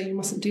people say you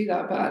mustn't do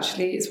that, but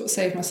actually it's what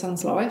saved my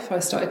son's life. I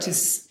started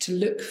to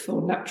look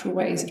for natural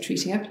ways of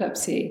treating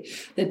epilepsy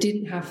that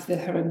didn't have the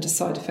horrendous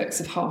side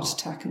effects of heart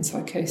attack and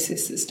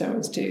psychosis that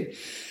steroids do.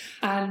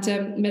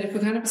 And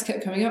medical cannabis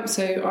kept coming up,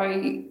 so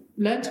I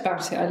learnt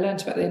about it. I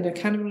learnt about the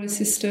endocannabinoid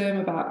system,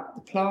 about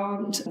the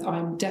plant.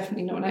 I'm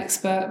definitely not an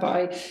expert, but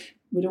I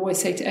would always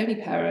say to any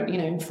parent,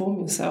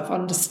 inform yourself,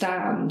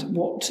 understand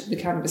what the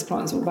cannabis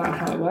plant is all about,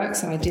 how it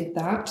works, and I did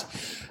that.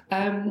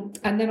 And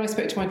then I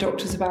spoke to my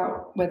doctors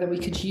about whether we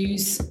could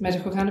use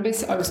medical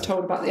cannabis. I was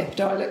told about the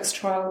Epidiolex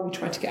trial. We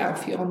tried to get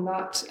Alfie on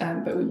that,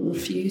 but we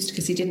refused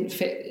because he didn't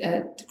fit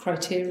the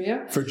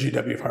criteria. For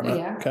GW Pharma?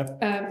 Yeah.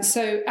 Okay.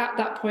 So at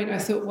that point I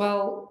thought,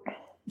 well,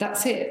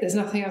 that's it. There's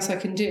nothing else I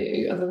can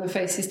do other than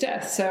face his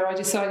death. So I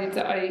decided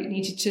that I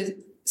needed to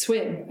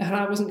swim and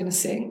I wasn't going to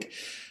sink.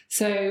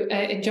 So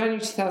in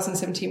January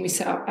 2017, we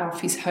set up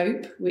Alfie's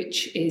Hope,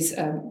 which is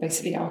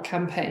basically our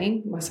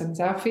campaign. My son's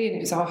Alfie, and it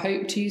was our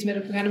hope to use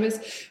medical cannabis.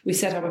 We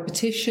set up a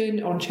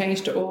petition on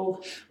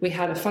change.org. We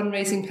had a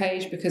fundraising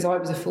page because I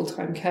was a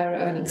full-time carer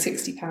earning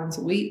 £60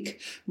 a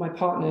week. My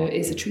partner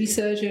is a tree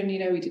surgeon.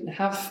 We didn't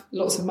have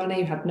lots of money.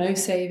 We had no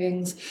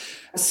savings.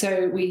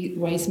 So we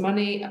raised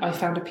money. I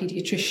found a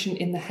paediatrician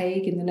in The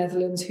Hague in the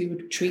Netherlands who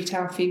would treat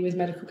Alfie with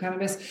medical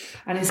cannabis.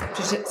 And in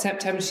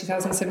September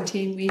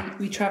 2017,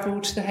 we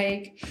travelled to The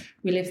Hague.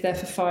 We lived there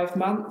for 5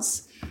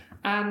 months.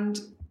 And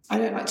I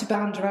don't like to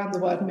bound around the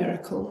word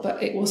miracle,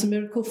 but it was a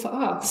miracle for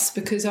us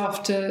because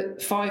after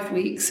 5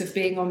 weeks of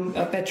being on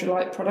a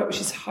Bedrolite product,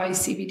 which is high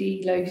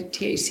CBD, low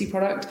THC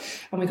product,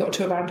 and we got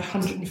to around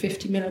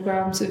 150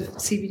 milligrams of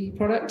CBD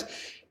product,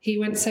 he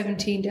went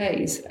 17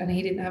 days and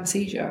he didn't have a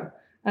seizure.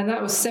 And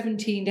that was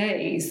 17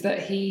 days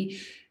that he,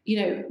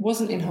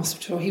 wasn't in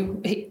hospital.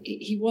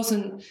 He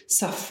wasn't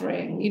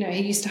suffering.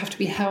 He used to have to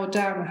be held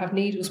down and have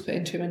needles put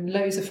into him and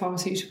loads of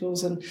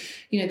pharmaceuticals. And,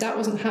 that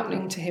wasn't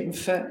happening to him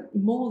for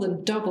more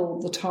than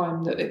double the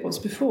time that it was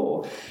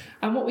before.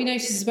 And what we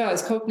noticed as well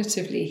is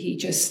cognitively, he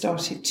just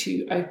started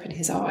to open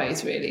his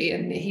eyes, really.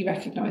 And he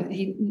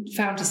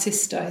found his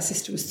sister. His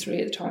sister was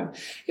 3 at the time.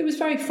 It was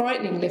very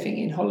frightening living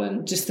in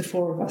Holland, just the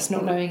 4 of us,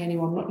 not knowing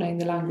anyone, not knowing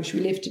the language. We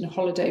lived in a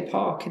holiday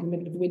park in the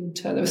middle of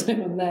winter. There was no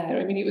one there.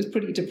 I mean, it was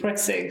pretty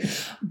depressing.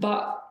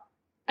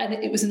 And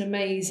it was an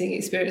amazing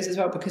experience as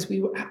well because we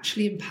were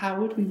actually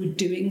empowered. We were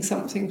doing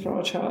something for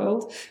our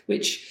child,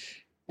 which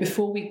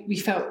before we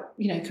felt,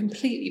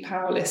 completely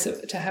powerless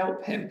to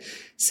help him.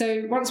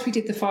 So once we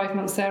did the 5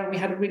 months there and we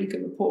had a really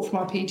good report from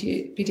our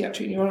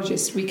paediatric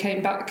neurologist, we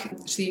came back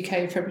to the UK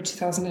in February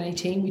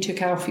 2018. We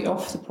took Alfie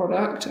off the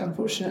product,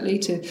 unfortunately,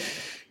 to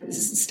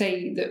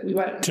stay that we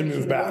weren't to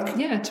move back.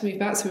 To move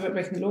back, so we weren't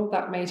breaking the law.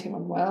 That made him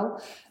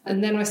unwell.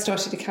 And then I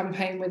started a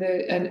campaign with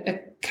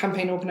a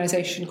campaign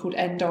organisation called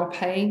End Our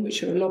Pain,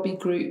 which are a lobby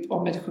group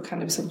on medical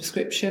cannabis on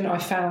prescription. I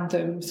found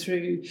them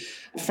through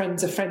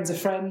friends of friends of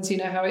friends, you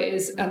know how it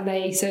is. And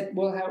they said,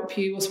 we'll help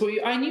you.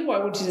 I knew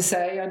what I wanted to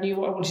say. I knew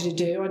what I wanted to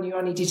do. I knew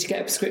I needed to get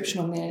a prescription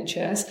on the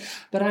NHS,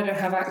 but I don't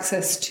have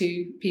access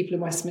to people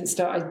in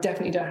Westminster. I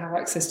definitely don't have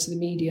access to the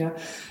media.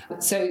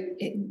 So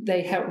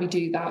they helped me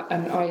do that.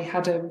 And I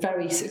had a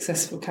very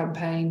successful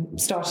campaign,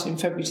 started in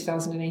February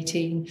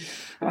 2018.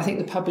 I think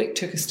the public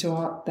took us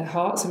to their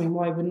hearts. I mean,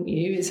 why wouldn't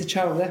you? It's a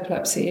child with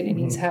epilepsy and he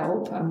needs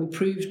help, and we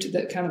proved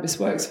that cannabis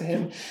works for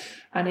him.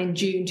 And in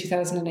June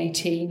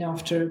 2018,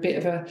 after a bit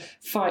of a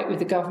fight with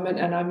the government,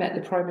 and I met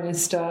the Prime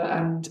Minister,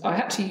 and I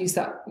had to use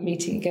that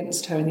meeting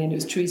against her in the end. It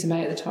was Theresa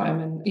May at the time.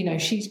 And,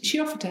 she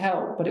offered to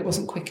help, but it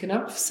wasn't quick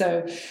enough.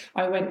 So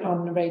I went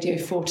on a Radio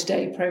 4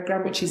 Today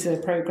programme, which is a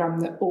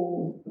programme that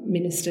all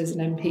ministers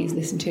and MPs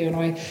listen to. And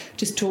I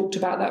just talked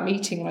about that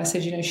meeting. And I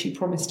said, she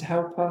promised to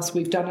help us.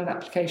 We've done an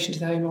application to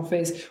the Home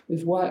Office.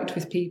 We've worked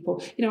with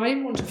people. I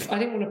didn't want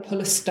to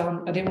pull a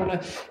stunt. I didn't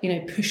want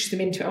to, push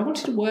them into it. I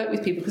wanted to work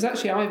with people because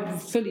actually I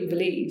fully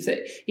believe that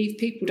if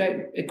people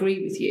don't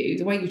agree with you,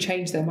 the way you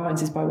change their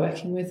minds is by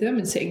working with them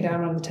and sitting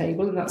down around the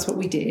table, and that's what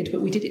we did.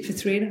 But we did it for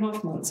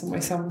 3.5 months, and my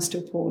son was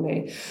still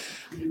poorly.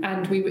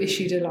 And we were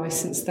issued a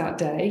licence that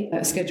day,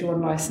 a Schedule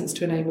 1 licence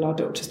to enable our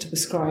doctors to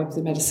prescribe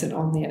the medicine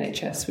on the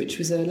NHS, which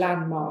was a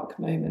landmark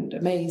moment,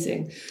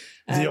 amazing.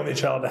 The only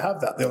child to have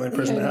that, the only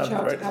person to have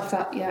that, right? To have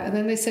that, yeah. And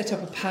then they set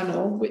up a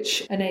panel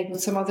which enabled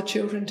some other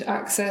children to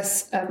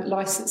access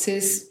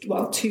licences.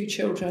 Well, 2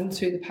 children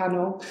through the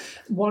panel.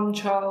 One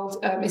child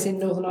is in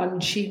Northern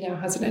Ireland. She now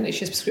has an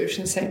NHS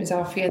prescription, the same as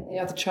Alfie, and the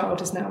other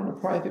child is now on a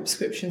private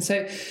prescription.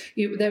 So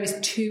there is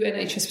 2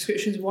 NHS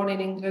prescriptions, one in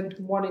England,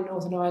 one in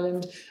Northern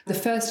Ireland. The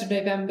 1st of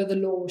November, the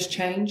law was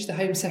changed. The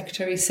Home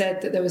Secretary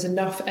said that there was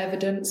enough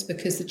evidence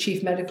because the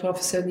Chief Medical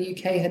Officer in the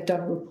UK had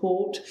done a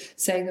report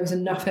saying there was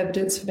enough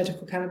evidence for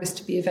medical cannabis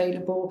to be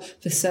available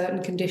for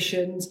certain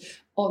conditions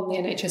on the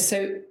NHS.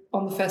 So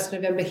on the 1st of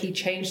November, he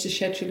changed the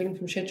scheduling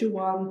from Schedule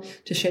 1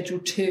 to Schedule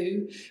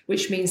 2,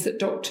 which means that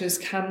doctors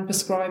can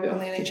prescribe it on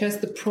the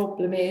NHS. The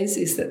problem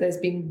is that there's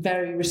been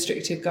very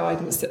restrictive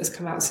guidance that has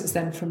come out since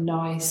then from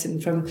NICE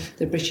and from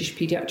the British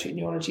Paediatric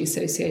Neurology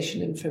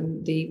Association and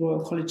from the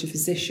Royal College of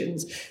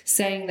Physicians,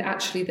 saying that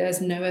actually there's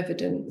no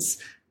evidence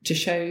to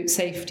show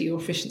safety or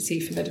efficiency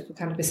for medical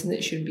cannabis and that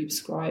it shouldn't be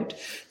prescribed.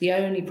 The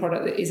only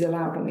product that is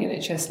allowed on the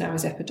NHS now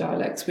is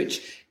Epidiolex,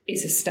 which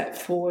is a step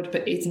forward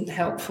but isn't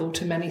helpful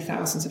to many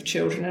thousands of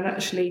children. And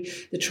actually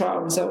the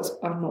trial results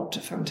are not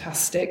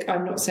fantastic.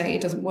 I'm not saying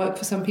it doesn't work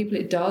for some people,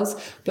 it does,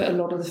 but a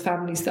lot of the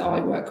families that I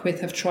work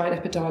with have tried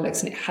Epidiolex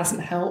and it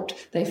hasn't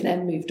helped. They've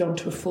then moved on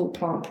to a full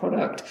plant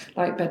product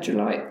like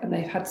Bedrolite and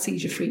they've had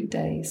seizure-free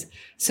days.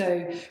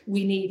 So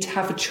we need to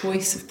have a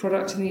choice of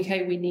product in the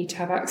UK. We need to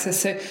have access.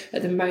 So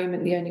at the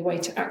moment, the only way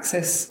to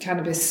access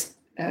cannabis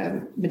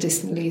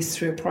medicinally is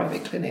through a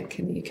private clinic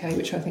in the UK,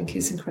 which I think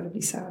is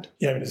incredibly sad.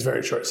 Yeah, I mean, it's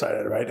very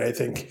short-sighted, right? I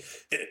think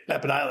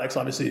Epidiolex,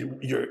 obviously,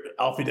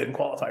 Alfie didn't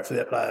qualify for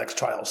the Epidiolex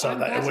trial, so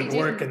that it wouldn't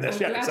work in this.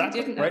 I'm yeah, glad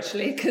exactly. He didn't right?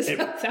 actually, because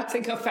I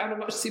think I found a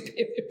much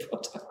superior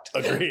product.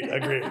 Agreed,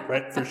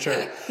 right, for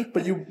sure.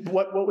 But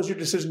what was your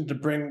decision to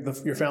bring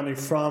your family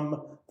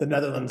from the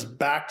Netherlands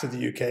back to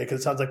the UK?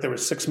 Because it sounds like there were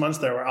 6 months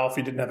there where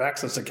Alfie didn't have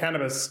access to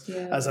cannabis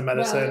as a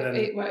medicine. Well,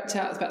 it worked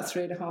out. It was about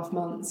 3.5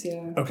 months,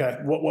 yeah. Okay.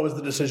 What was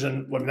the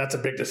decision? I mean, that's a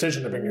big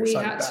decision to bring your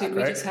son back, right?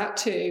 We just had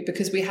to,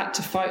 because we had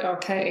to fight our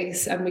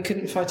case, and we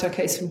couldn't fight our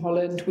case from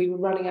Holland. We were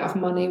running out of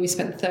money. We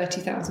spent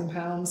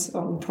 £30,000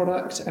 on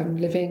product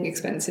and living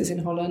expenses in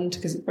Holland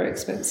because it's very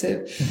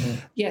expensive.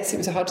 Mm-hmm. Yes, it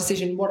was a hard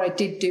decision. What I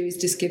did do is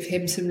just give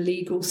him some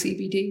legal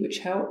CBD, which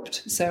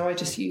helped. So I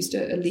just used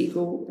a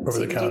legal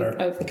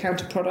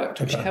over-the-counter product,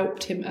 which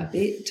helped him a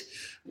bit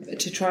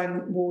to try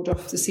and ward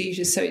off the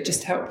seizures. So it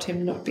just helped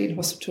him not be in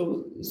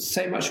hospital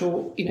so much,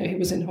 or, he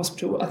was in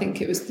hospital. I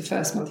think it was the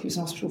first month he was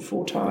in hospital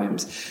 4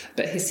 times,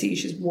 but his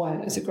seizures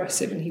weren't as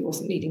aggressive and he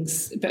wasn't needing,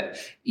 but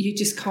you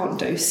just can't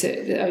dose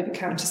it. The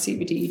over-counter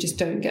CBD, you just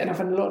don't get enough.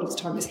 And a lot of the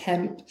time it's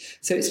hemp.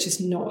 So it's just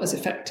not as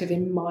effective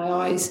in my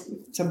eyes.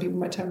 Some people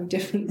might tell me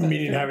different.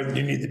 Meaning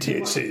you need the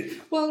THC.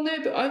 Well,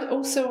 no, but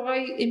I,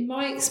 in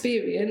my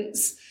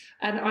experience,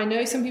 and I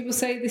know some people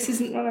say this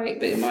isn't right,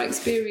 but in my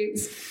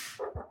experience,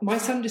 my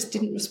son just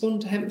didn't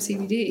respond to hemp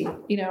CBD.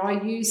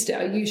 I used it.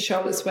 I used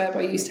Charlotte's Web.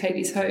 I used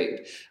Haley's Hope.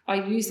 I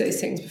used those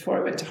things before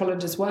I went to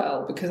Holland as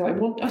well, because I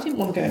didn't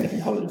want to go and live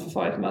in Holland for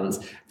 5 months,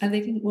 and they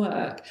didn't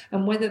work.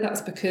 And whether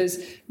that's because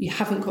you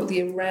haven't got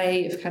the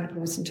array of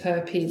cannabinoids and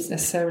terpenes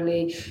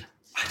necessarily,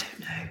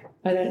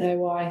 I don't know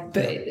why.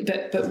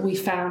 But we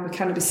found with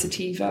cannabis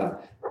sativa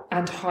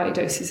and high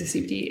doses of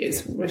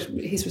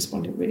CBD, he's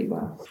responded really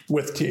well.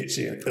 With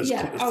THC,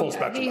 full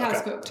spectrum. He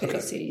has got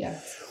THC, yeah.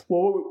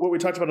 Well, what we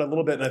talked about a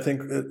little bit, and I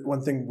think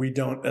one thing we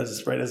don't,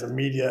 as a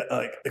media,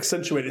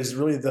 accentuate is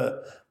really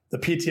the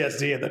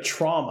PTSD and the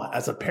trauma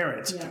as a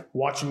parent,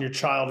 watching your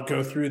child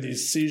go through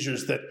these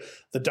seizures that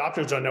the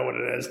doctors don't know what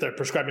it is. They're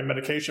prescribing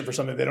medication for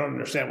something they don't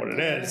understand what it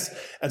is.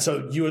 And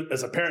so you,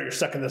 as a parent, you're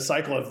stuck in this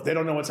cycle of they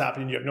don't know what's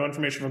happening. You have no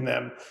information from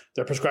them.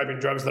 They're prescribing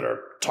drugs that are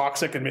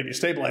toxic and maybe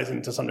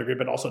stabilizing to some degree,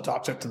 but also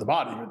toxic to the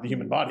body, the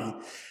human body.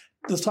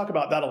 Let's talk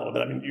about that a little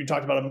bit. I mean, you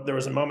talked about there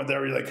was a moment there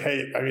where you're like,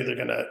 hey, I'm either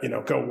going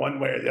to, go one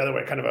way or the other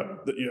way, kind of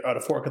at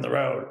a fork in the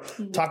road.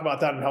 Mm-hmm. Talk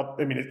about that and help.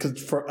 I mean,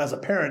 because as a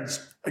parent,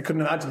 I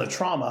couldn't imagine the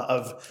trauma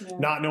of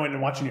not knowing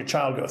and watching your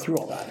child go through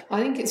all that.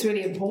 I think it's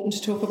really important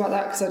to talk about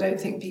that because I don't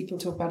think people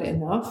talk about it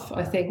enough.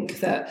 I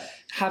think that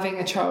having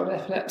a child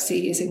with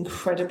epilepsy is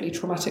incredibly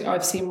traumatic.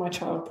 I've seen my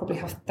child probably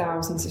have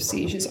thousands of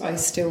seizures. I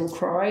still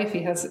cry if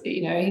he has,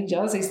 he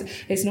does.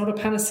 It's not a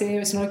panacea.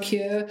 It's not a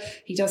cure.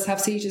 He does have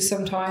seizures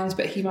sometimes,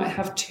 but he might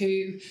have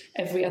 2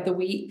 every other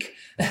week,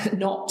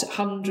 not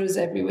hundreds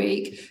every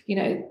week.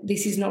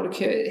 This is not a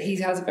cure. He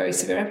has a very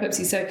severe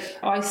epilepsy. So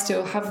I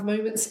still have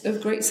moments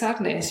of great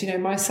sadness.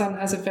 My son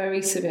has a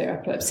very severe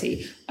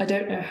epilepsy. I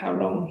don't know how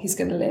long he's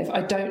going to live.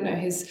 I don't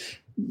know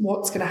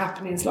what's going to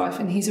happen in his life.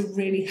 And he's a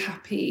really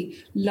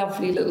happy,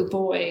 lovely little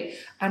boy.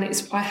 And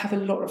I have a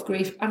lot of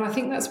grief. And I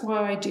think that's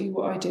why I do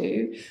what I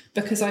do,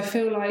 because I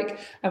feel like,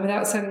 and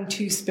without sounding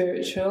too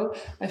spiritual,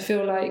 I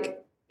feel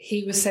like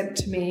he was sent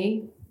to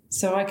me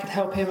so I could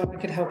help him and I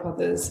could help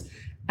others.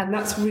 And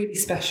that's really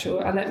special.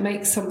 And it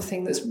makes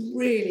something that's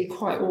really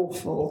quite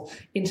awful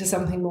into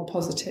something more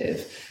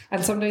positive.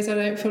 And some days I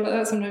don't feel like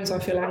that. Sometimes I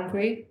feel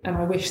angry and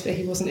I wish that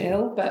he wasn't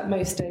ill. But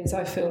most days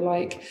I feel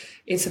like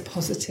it's a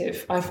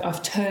positive.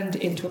 I've turned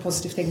it into a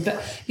positive thing.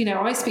 But,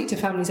 I speak to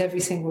families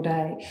every single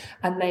day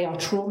and they are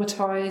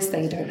traumatized.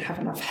 They don't have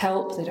enough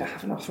help. They don't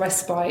have enough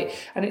respite.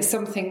 And it's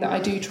something that I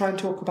do try and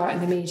talk about in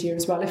the media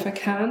as well, if I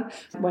can,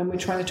 when we're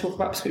trying to talk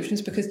about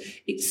prescriptions, because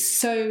it's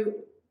so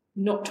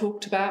not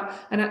talked about.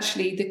 And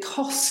actually the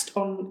cost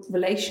on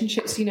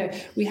relationships,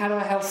 we had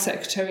our health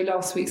secretary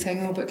last week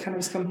saying, but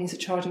cannabis companies are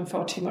charging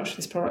far too much for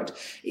this product.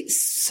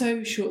 It's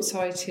so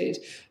short-sighted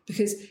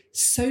because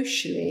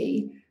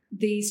socially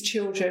these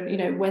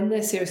children, when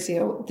they're seriously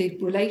ill, the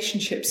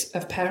relationships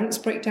of parents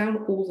break down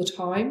all the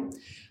time.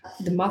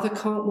 The mother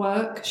can't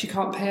work. She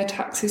can't pay her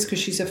taxes because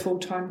she's a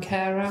full-time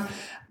carer.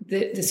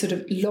 The sort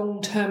of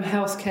long-term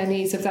healthcare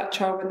needs of that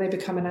child when they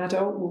become an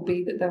adult will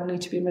be that they'll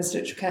need to be in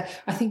residential care.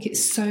 I think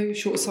it's so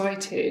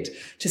short-sighted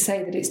to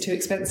say that it's too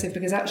expensive,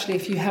 because actually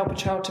if you help a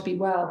child to be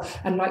well,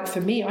 and like for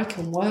me, I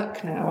can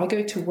work now. I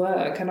go to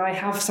work and I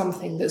have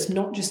something that's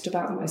not just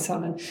about my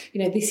son.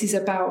 And, this is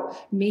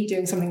about me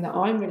doing something that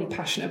I'm really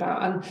passionate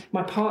about, and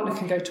my partner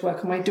can go to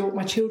work and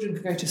my children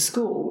can go to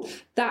school.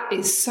 That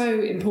is so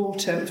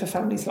important for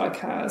families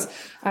like ours.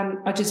 And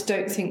I just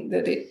don't think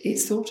that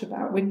it's thought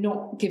about. We're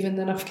not given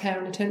enough care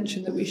and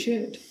attention that we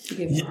should be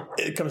given. Yeah,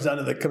 it comes down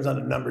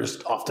to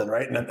numbers often,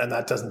 right? And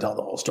that doesn't tell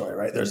the whole story,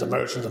 right? There's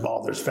emotions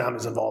involved, there's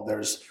families involved,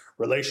 there's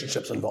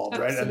relationships involved,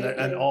 Absolutely. Right?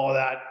 And all of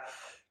that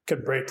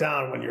could break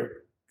down when you're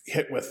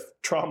hit with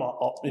trauma.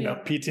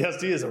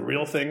 PTSD is a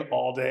real thing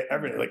all day,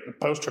 every day. Like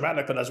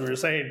post-traumatic, but as we were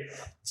saying,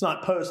 it's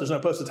not there's no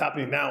post, it's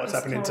happening now, it's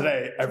happening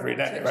today, every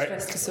day, right?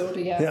 Stress disorder,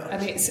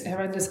 and it's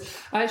horrendous.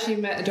 I actually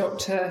met a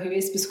doctor who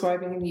is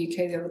prescribing in the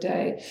UK the other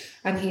day,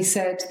 and he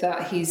said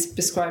that he's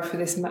prescribed for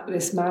this man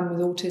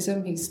with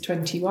autism. He's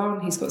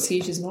 21, he's got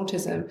seizures and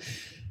autism.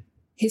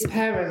 His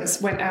parents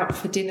went out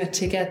for dinner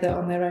together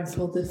on their own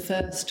for the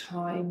first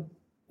time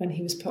when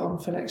he was put on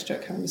full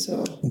extract cannabis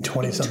oil. In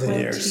 20-something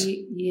years.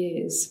 20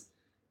 years.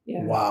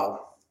 Yeah. Wow.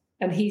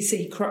 And he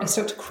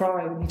started to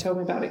cry when he told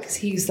me about it, because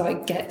he's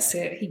like, gets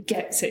it. He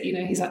gets it.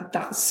 He's like,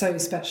 that's so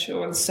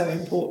special and so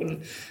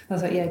important. I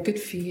was like, yeah,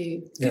 good for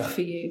you. Good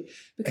for you.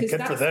 Because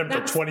good for them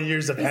for 20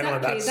 years of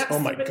handling that. Oh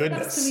my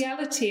goodness. That's the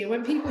reality.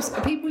 When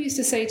people used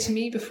to say to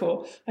me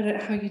before, I don't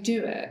know how you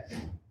do it.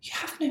 You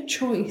have no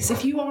choice.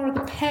 If you are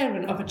the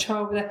parent of a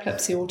child with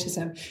epilepsy,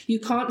 autism, you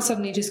can't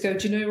suddenly just go,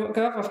 do you know what,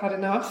 Gov, I've had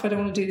enough. I don't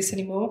want to do this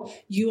anymore.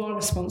 You are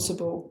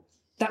responsible.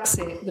 That's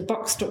it. The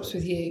buck stops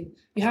with you.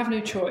 You have no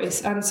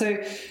choice. And so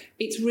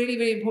it's really,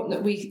 really important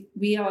that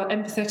we are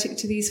empathetic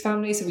to these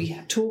families, and we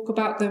talk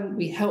about them,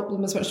 we help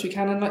them as much as we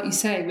can. And like you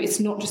say, it's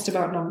not just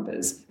about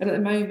numbers. And at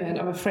the moment,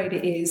 I'm afraid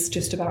it is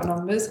just about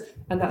numbers.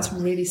 And that's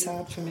really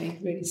sad for me,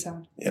 really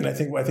sad. And I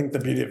think the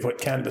beauty of what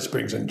cannabis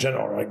brings in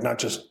general, like not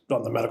just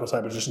on the medical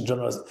side, but just in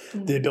general, is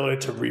the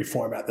ability to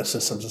reformat the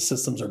systems. The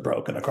systems are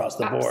broken across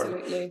the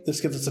board. This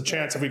gives us a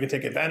chance, if we can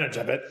take advantage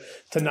of it,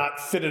 to not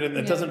fit it in.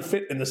 It doesn't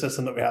fit in the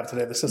system that we have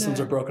today. The systems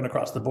are broken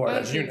across the board,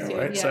 as you know,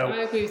 right? Yeah,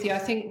 I agree with you. I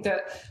think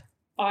that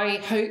I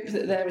hope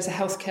that there is a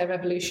healthcare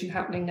revolution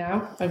happening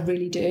now. I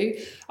really do.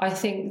 I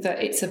think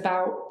that it's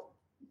about,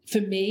 for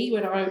me,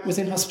 when I was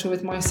in hospital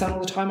with my son all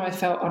the time, I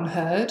felt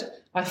unheard.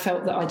 I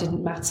felt that I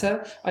didn't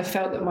matter. I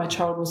felt that my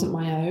child wasn't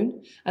my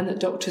own and that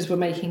doctors were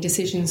making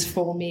decisions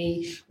for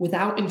me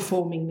without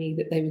informing me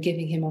that they were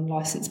giving him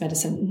unlicensed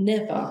medicine.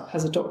 Never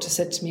has a doctor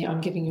said to me, I'm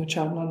giving your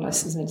child an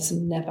unlicensed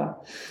medicine. Never.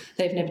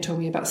 They've never told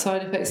me about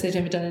side effects. They've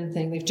never done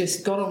anything. They've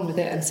just got on with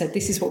it and said,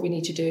 this is what we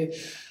need to do.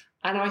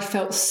 And I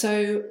felt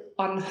so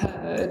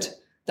unheard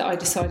that I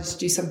decided to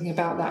do something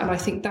about that. And I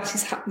think that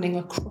is happening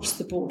across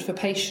the board for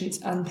patients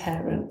and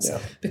parents,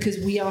 because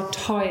we are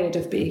tired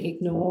of being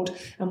ignored,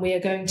 and we are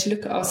going to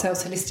look at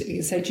ourselves holistically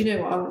and say, do you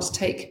know what, I want to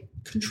take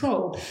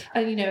control.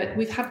 And, you know,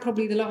 we've had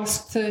probably the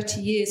last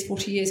 30 years,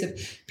 40 years of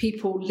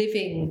people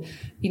living,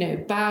 you know,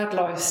 bad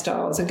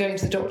lifestyles and going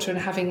to the doctor and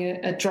having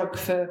a drug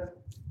for,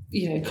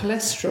 you know,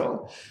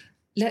 cholesterol.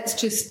 Let's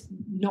just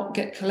not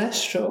get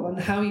cholesterol, and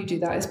how you do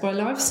that is by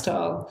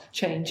lifestyle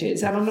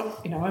changes. And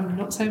I'm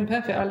not saying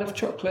perfect. I love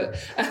chocolate,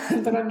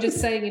 but I'm just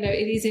saying, you know,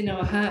 it is in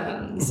our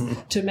hands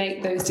to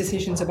make those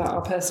decisions about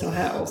our personal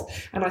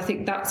health. And I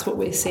think that's what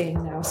we're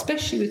seeing now,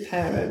 especially with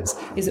parents,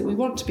 is that we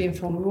want to be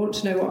informed. We want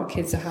to know what our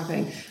kids are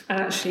having, and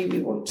actually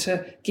we want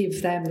to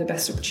give them the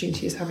best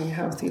opportunity of having a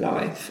healthy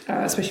life,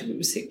 especially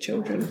with sick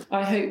children.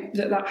 I hope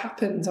that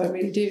happens. I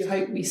really do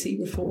hope we see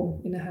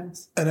reform in the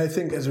house. And I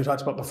think, as we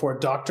talked about before,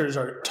 doctors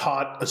are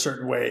taught a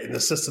certain way in the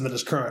system that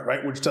is current,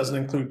 right? Which doesn't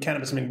include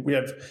cannabis. I mean, we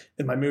have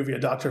in my movie a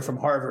doctor from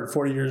Harvard,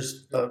 40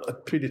 years, a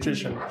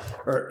pediatrician,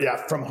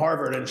 from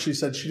Harvard, and she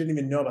said she didn't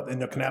even know about the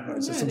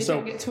endocannabinoid system. They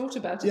don't get taught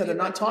about it. Yeah, they're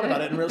not taught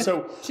about it. And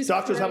so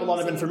doctors have a lot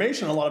of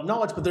information, a lot of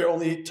knowledge, but they're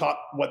only taught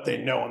what they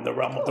know in the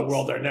realm of the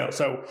world they know.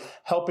 So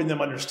helping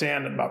them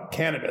understand about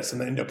cannabis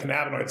and the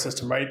endocannabinoid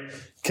system, right,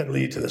 can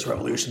lead to this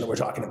revolution that we're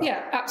talking about.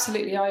 Yeah,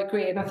 absolutely. I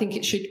agree. And I think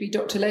it should be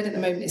doctor-led. At the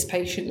moment, it's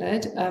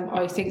patient-led.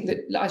 I think that,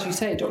 as you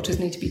say, doctors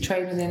need to be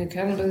trained in the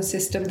endocannabinoid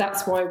system.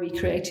 That's why we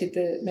created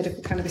the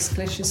Medical Cannabis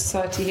Clinician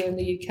Society here in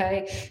the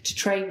UK, to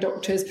train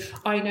doctors.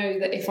 I know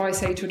that if I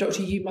say to a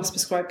doctor, you must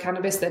prescribe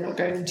cannabis, they're not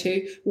going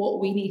to.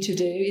 What we need to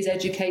do is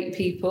educate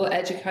people,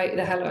 educate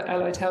the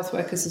allied health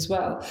workers as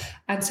well.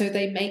 And so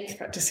they make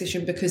that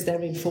decision because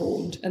they're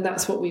informed. And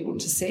that's what we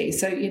want to see.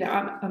 So, you know,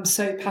 I'm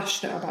so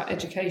passionate about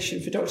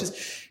education for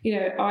doctors. You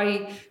know,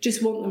 I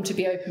just want them to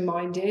be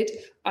open-minded.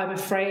 I'm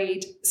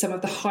afraid some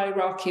of the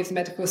hierarchy of the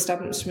medical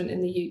establishment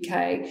in the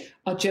UK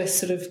are just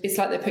sort of, it's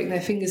like they're putting their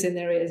fingers in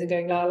their ears and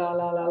going, la, la,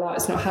 la, la, la,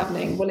 it's not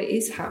happening. Well, it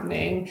is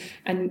happening.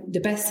 And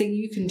the best thing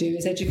you can do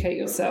is educate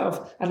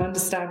yourself and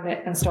understand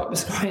it and start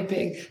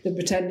prescribing than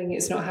pretending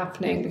it's not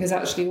happening, because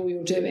actually all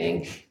you're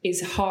doing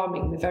is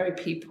harming the very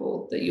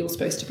people that you're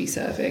supposed to be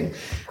serving.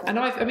 And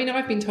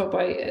I've been told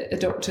by a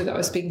doctor that I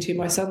was speaking to,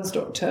 my son's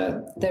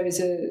doctor, there is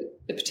a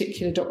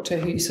particular doctor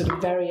who's sort of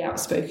very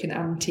outspoken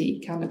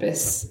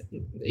anti-cannabis,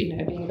 you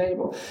know, being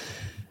available.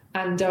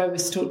 And I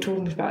was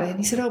talking about it, and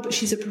he said, oh, but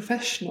she's a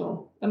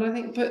professional. And I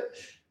think, but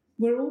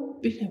we're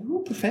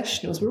all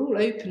professionals. We're all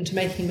open to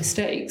making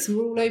mistakes.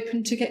 We're all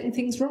open to getting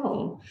things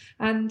wrong.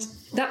 And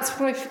that's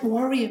what I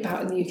worry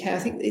about in the UK. I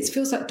think it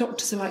feels like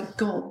doctors are like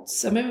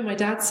gods. I remember my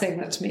dad saying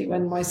that to me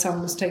when my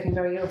son was taken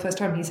very ill first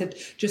time. He said,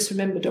 just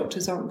remember,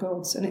 doctors aren't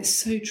gods. And it's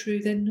so true.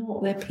 They're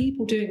not. They're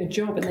people doing a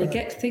job, and they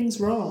get things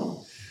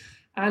wrong.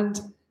 And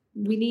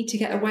we need to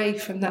get away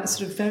from that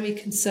sort of very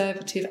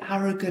conservative,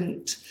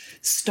 arrogant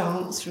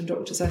stance from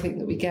doctors, I think,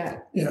 that we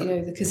get, you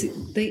know, because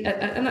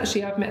and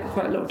actually I've met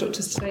quite a lot of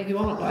doctors today who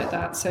aren't like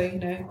that. So, you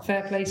know,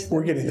 fair play to them.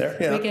 We're getting there.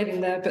 Yeah. We're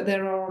getting there. But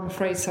there are, I'm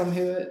afraid, some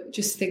who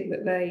just think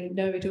that they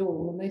know it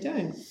all, and they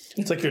don't.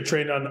 It's like you're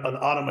trained on an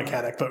auto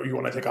mechanic, but you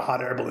want to take a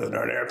hot air balloon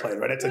or an airplane,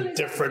 right? It's a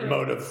different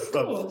mode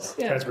of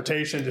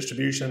transportation,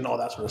 distribution, all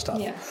that sort of stuff.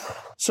 Yeah.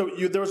 So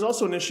there was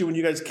also an issue when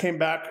you guys came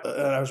back,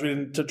 I was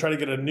reading, to try to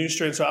get a new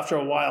strain. So after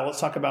a while, let's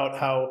talk about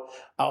how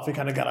Alfie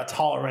kind of got a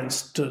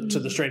tolerance to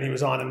the strain he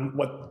was on, and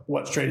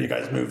what strain you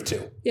guys moved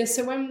to. Yeah,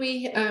 so when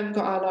we got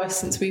our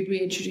license, we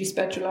reintroduced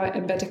Bedrolite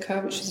and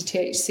Bedica, which is a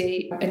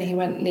THC, and he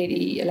went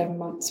nearly 11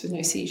 months with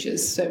no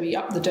seizures. So we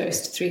upped the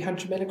dose to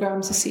 300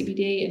 milligrams of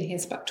CBD, and he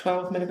has about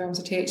 12 milligrams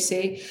of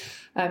THC.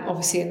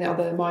 Obviously, and the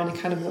other minor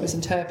cannabinoids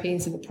and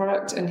terpenes in the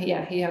product. And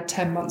he had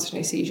 10 months with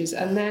no seizures.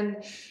 And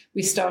then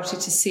we started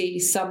to see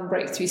some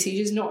breakthrough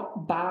seizures,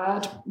 not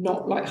bad,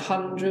 not like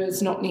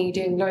hundreds, not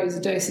needing loads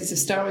of doses of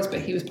steroids,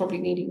 but he was probably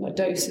needing a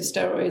dose of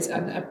steroids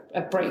and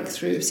a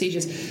breakthrough of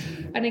seizures.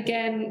 And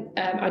again,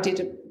 I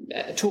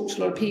talked to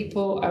a lot of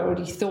people. I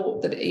already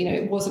thought that, you know,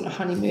 it wasn't a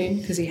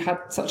honeymoon because he had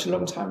such a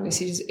long time with no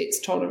seizures.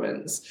 It's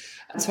tolerance.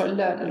 And so I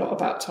learned a lot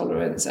about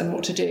tolerance and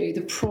what to do.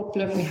 The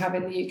problem we have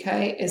in the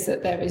UK is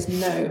that there is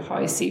no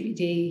high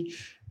CBD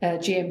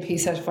GMP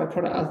certified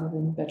product other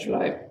than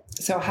Bedrolite.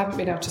 So I haven't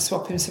been able to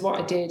swap him. So what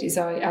I did is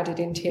I added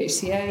in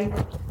THCA,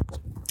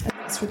 and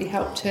that's really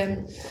helped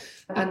him.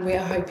 And we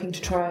are hoping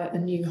to try a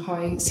new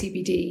high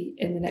CBD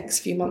in the the next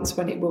few months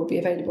when it will be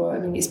available. I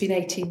mean, it's been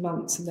 18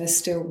 months and there's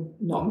still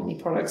not many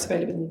products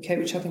available in the UK,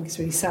 which I think is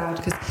really sad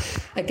because,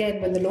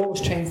 again, when the law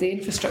was changed, the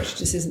infrastructure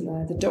just isn't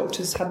there. The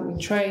doctors hadn't been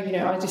trained.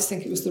 I just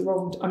think it was the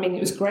wrong... I mean, it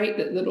was great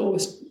that the law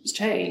was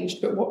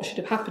changed, but what should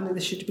have happened is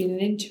there should have been an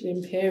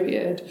interim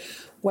period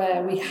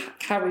where we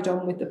carried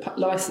on with the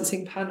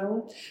licensing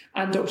panel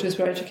and doctors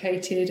were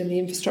educated and the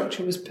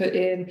infrastructure was put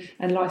in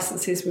and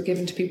licenses were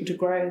given to people to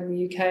grow in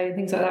the UK and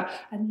things like that,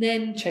 and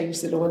then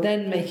change the law,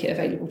 then make it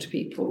available to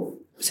people.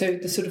 So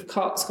the sort of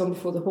cart's gone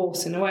before the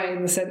horse in a way,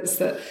 in the sense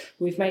that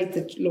we've made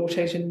the law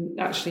change and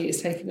actually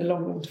it's taken a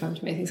long, long time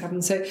to make things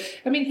happen. So,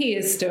 I mean, he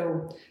is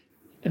still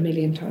a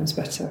million times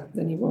better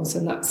than he was,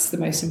 and that's the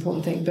most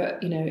important thing.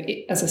 But,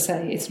 as I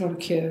say, it's not a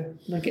cure,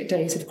 and I get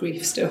days of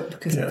grief still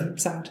because I'm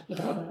sad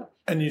about that.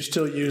 And you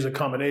still use a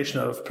combination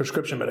of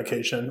prescription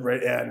medication,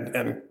 right,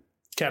 and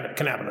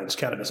cannabinoids,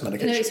 cannabis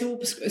medication? No,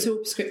 it's all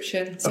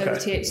prescription. So the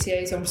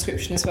THCA is on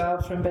prescription as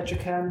well from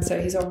Bedrocan.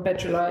 So he's on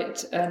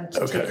Bedrolite and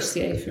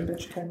THCA from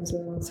Bedrocan as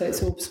well. So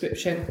it's all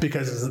prescription.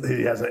 Because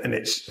he has an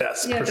NHS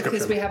prescription.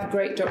 Because we have a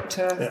great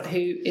doctor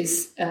who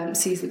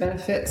sees the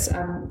benefits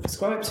and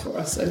prescribes for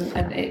us.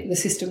 And the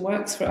system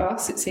works for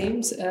us, it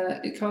seems.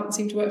 It can't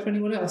seem to work for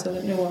anyone else. I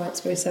don't know why.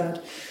 It's very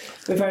sad.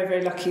 We're very,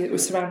 very lucky that we're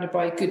surrounded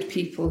by good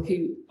people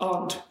who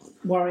aren't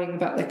worrying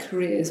about their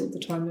careers all the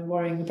time. They're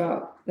worrying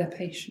about their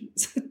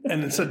patients.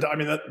 And so, I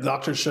mean, the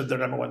doctors should, their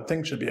number one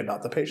thing should be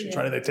about the patients,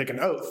 right? They take an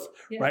oath,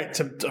 right,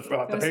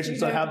 about the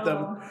patients, to have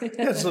them,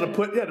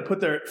 to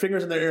put their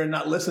fingers in their ear and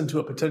not listen to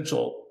a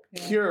potential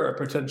cure or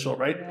potential,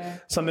 right? Yeah.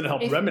 Something to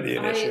help remedy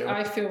an issue.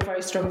 I feel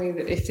very strongly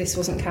that if this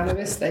wasn't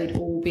cannabis, they'd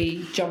all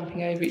be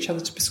jumping over each other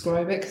to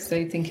prescribe it because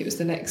they think it was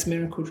the next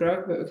miracle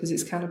drug, but because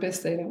it's cannabis,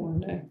 they don't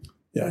want to know.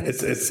 Yeah,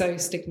 it's so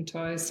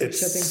stigmatized,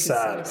 which I think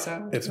sad. Is so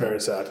sad. It's very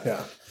sad,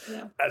 yeah.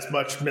 As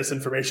much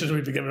misinformation as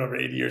we've been given over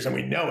 80 years, and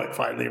we know it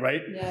finally,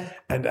 right? Yeah.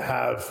 And to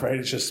have, right,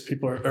 it's just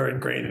people are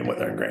ingrained in what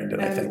they're ingrained in,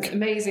 I think.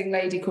 Amazing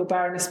lady called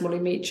Baroness Molly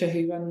Meacher,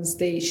 who runs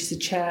she's the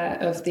chair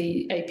of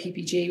the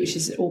APPG, which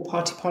is All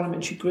Party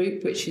Parliamentary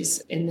Group, which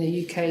is in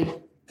the UK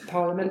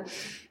Parliament,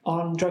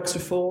 on drugs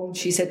reform.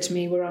 She said to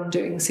me, we're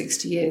undoing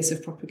 60 years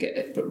of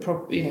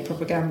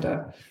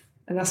propaganda.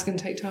 And that's going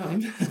to take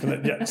time.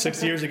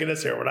 60 years to get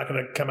us here. We're not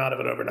going to come out of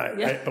it overnight,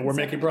 right? But we're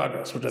making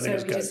progress, which I think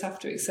is good. So we just have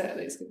to accept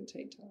that it's going to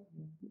take time.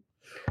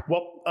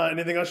 Well,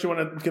 anything else you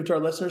want to give to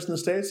our listeners in the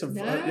States? So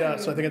I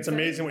think it's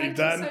amazing what you've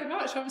done. Thank you so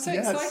much. I'm so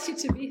excited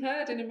to be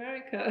heard in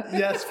America.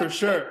 Yes, for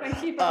sure.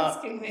 Thank you for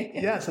asking me.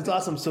 Yes, it's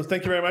awesome. So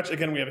thank you very much.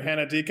 Again, we have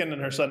Hannah Deacon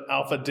and her son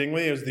Alpha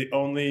Dingley, who's the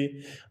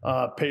only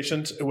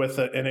patient with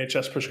an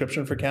NHS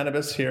prescription for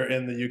cannabis here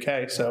in the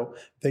UK. So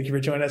thank you for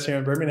joining us here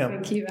in Birmingham.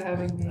 Thank you for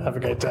having me. Have a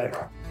great day.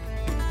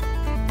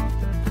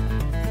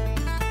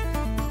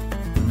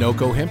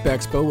 NOCO Hemp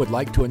Expo would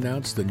like to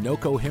announce the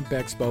NOCO Hemp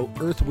Expo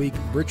Earth Week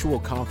virtual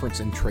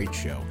conference and trade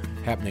show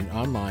happening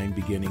online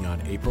beginning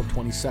on April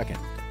 22nd,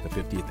 the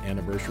 50th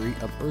anniversary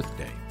of Earth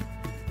Day.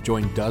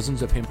 Join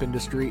dozens of hemp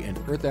industry and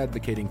earth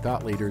advocating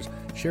thought leaders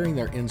sharing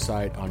their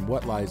insight on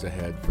what lies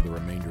ahead for the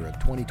remainder of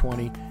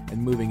 2020 and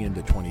moving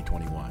into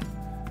 2021.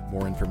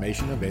 More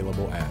information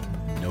available at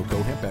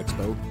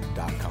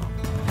nocohempexpo.com.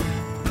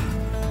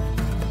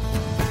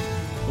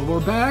 Well,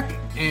 we're back,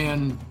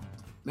 and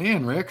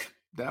man, Rick,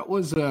 that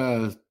was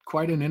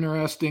quite an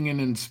interesting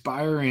and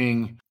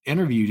inspiring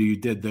interview you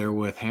did there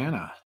with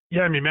Hannah.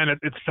 Yeah, I mean, man,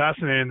 it's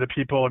fascinating. The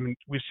people, I mean,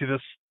 we see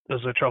this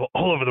as a travel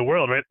all over the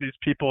world, right? These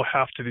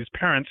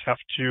parents have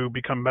to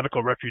become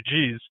medical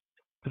refugees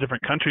to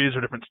different countries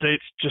or different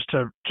states just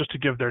to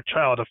give their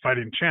child a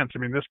fighting chance. I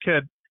mean, this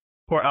kid,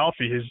 poor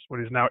Alfie, he's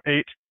now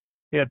 8.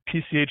 He had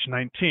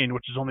PCH19,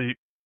 which is only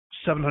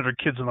 700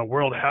 kids in the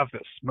world have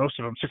this. Most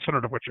of them,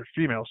 600 of which are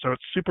female. So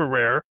it's super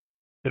rare.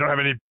 They don't have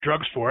any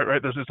drugs for it,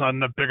 right? There's not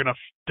a big enough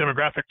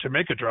demographic to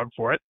make a drug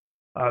for it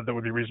that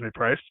would be reasonably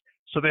priced.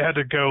 So they had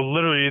to go,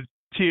 literally,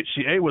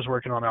 THCA was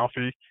working on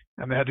Alfie,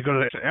 and they had to go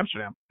to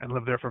Amsterdam and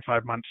live there for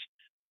 5 months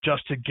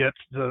just to get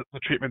the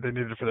treatment they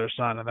needed for their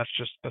son. And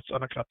that's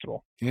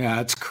unacceptable.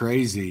 Yeah, it's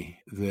crazy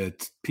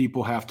that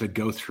people have to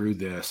go through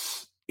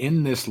this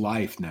in this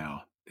life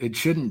now. It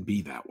shouldn't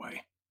be that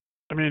way.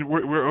 I mean,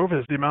 we're over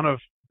this, the amount of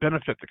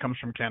benefit that comes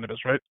from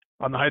cannabis, right?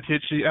 On the high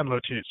THC and low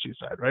THC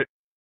side, right?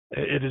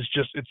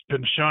 It's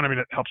been shown. I mean,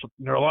 it helps with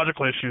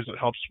neurological issues. It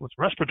helps with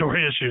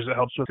respiratory issues. It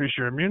helps with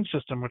your immune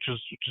system, which is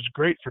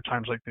great for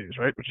times like these,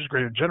 right? Which is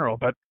great in general.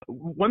 But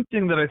one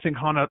thing that I think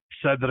Hannah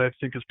said that I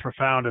think is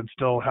profound and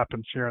still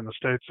happens here in the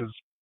States is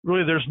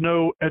really there's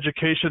no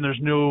education,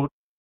 there's no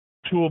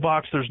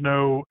toolbox, there's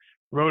no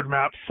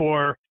roadmap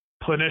for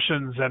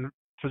clinicians and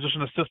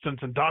physician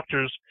assistants and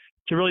doctors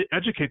to really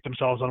educate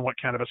themselves on what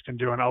cannabis can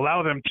do and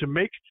allow them to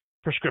make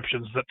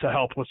prescriptions to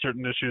help with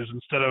certain issues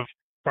instead of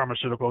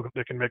pharmaceutical.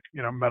 They can make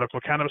medical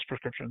cannabis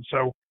prescriptions.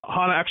 So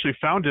Hannah actually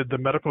founded the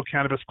Medical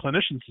Cannabis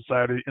Clinician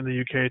Society in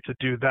the UK to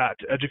do that,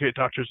 to educate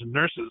doctors and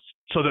nurses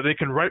so that they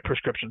can write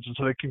prescriptions and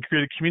so they can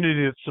create a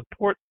community that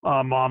support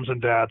moms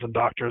and dads and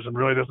doctors and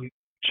really doesn't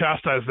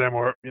chastise them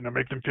or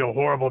make them feel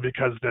horrible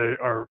because they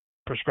are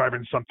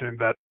prescribing something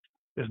that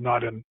is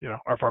not in,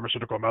 our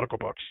pharmaceutical and medical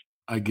books.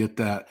 I get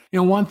that.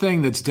 One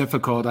thing that's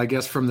difficult, I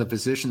guess, from the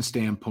physician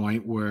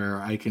standpoint,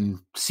 where I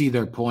can see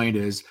their point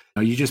is,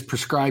 you just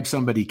prescribe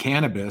somebody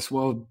cannabis.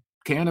 Well,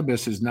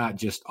 cannabis is not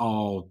just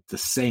all the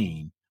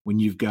same when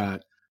you've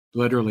got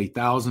literally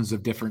thousands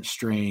of different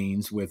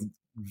strains with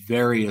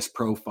various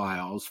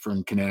profiles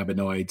from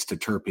cannabinoids to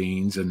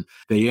terpenes, and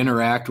they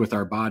interact with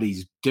our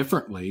bodies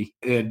differently.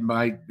 It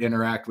might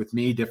interact with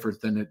me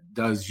different than it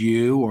does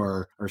you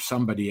or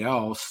somebody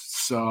else.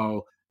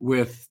 So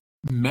with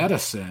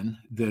medicine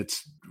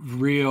that's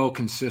real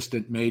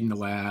consistent, made in the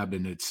lab,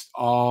 and it's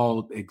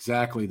all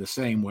exactly the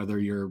same, whether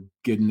you're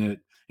getting it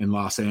in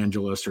Los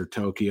Angeles or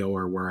Tokyo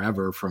or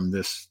wherever from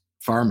this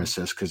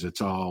pharmacist, because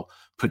it's all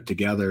put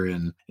together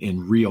in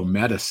real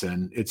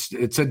medicine.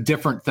 It's a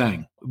different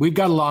thing. We've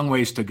got a long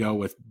ways to go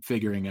with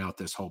figuring out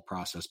this whole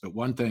process, but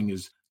one thing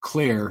is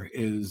clear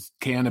is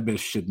cannabis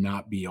should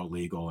not be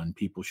illegal, and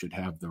people should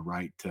have the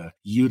right to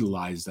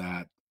utilize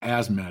that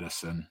as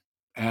medicine,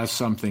 as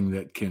something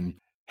that can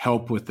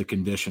help with the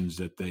conditions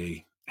that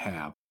they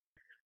have.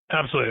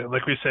 Absolutely.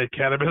 Like we say,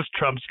 cannabis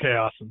trumps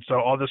chaos. And so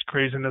all this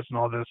craziness and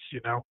all this,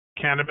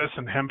 cannabis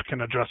and hemp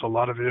can address a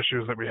lot of the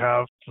issues that we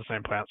have. It's the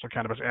same plant. So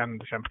cannabis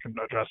and hemp can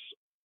address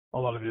a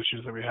lot of the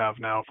issues that we have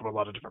now from a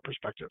lot of different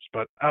perspectives.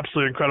 But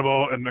absolutely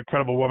incredible, an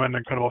incredible woman,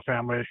 incredible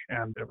family.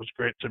 And it was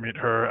great to meet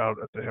her out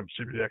at the Hemp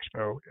CBD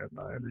Expo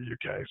in the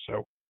UK.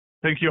 So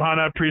thank you,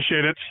 Hannah.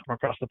 Appreciate it from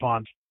across the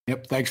pond.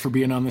 Yep. Thanks for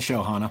being on the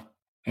show, Hannah.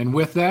 And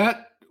with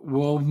that,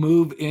 we'll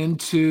move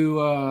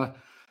into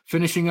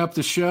finishing up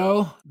the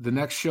show. The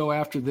next show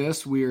after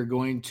this, we are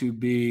going to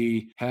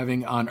be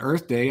having on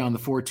Earth Day on the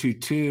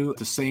 422. At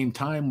the same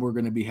time, we're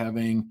going to be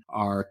having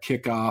our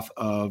kickoff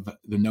of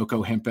the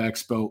NOCO Hemp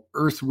Expo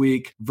Earth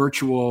Week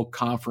virtual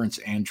conference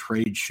and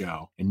trade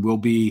show. And we'll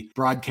be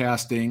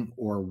broadcasting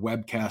or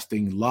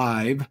webcasting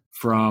live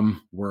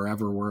from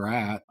wherever we're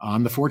at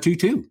on the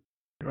 422.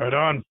 Right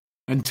on.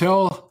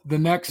 Until the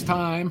next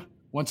time,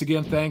 once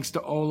again, thanks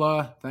to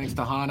Ola, thanks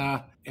to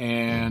Hannah,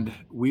 and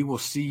we will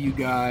see you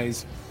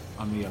guys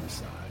on the other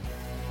side.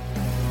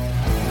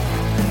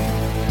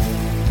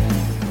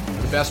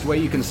 The best way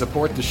you can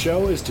support the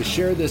show is to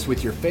share this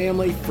with your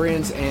family,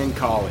 friends, and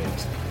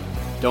colleagues.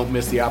 Don't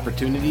miss the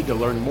opportunity to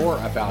learn more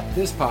about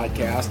this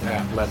podcast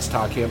at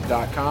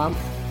letstalkhemp.com.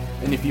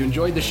 And if you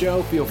enjoyed the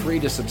show, feel free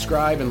to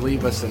subscribe and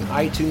leave us an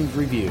iTunes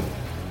review.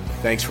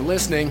 Thanks for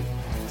listening.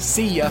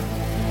 See ya.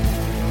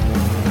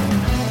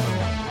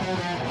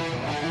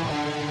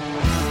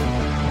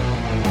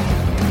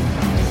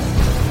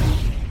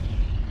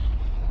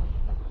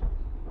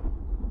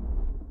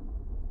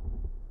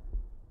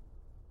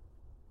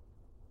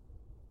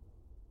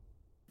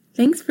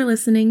 Thanks for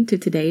listening to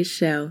today's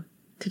show.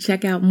 To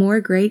check out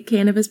more great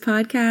cannabis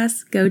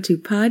podcasts, go to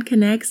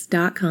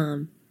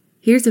podconnects.com.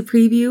 Here's a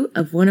preview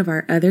of one of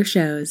our other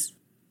shows.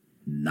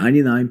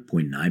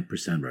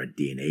 99.9% of our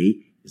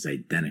DNA is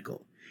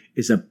identical.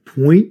 It's a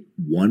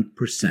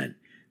 0.1%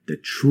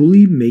 that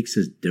truly makes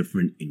us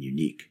different and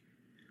unique.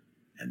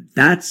 And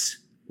that's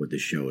what the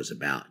show is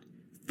about.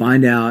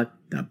 Find out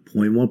that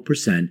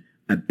 0.1%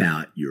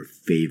 about your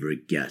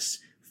favorite guests.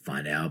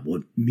 Find out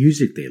what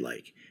music they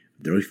like,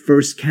 their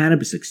first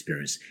cannabis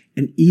experience,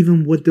 and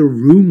even what their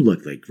room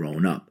looked like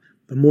growing up.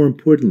 But more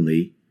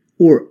importantly,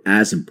 or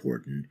as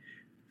important,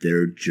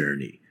 their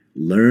journey.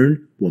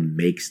 Learn what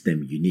makes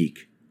them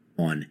unique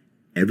on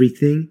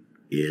Everything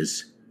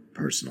is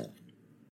Personal.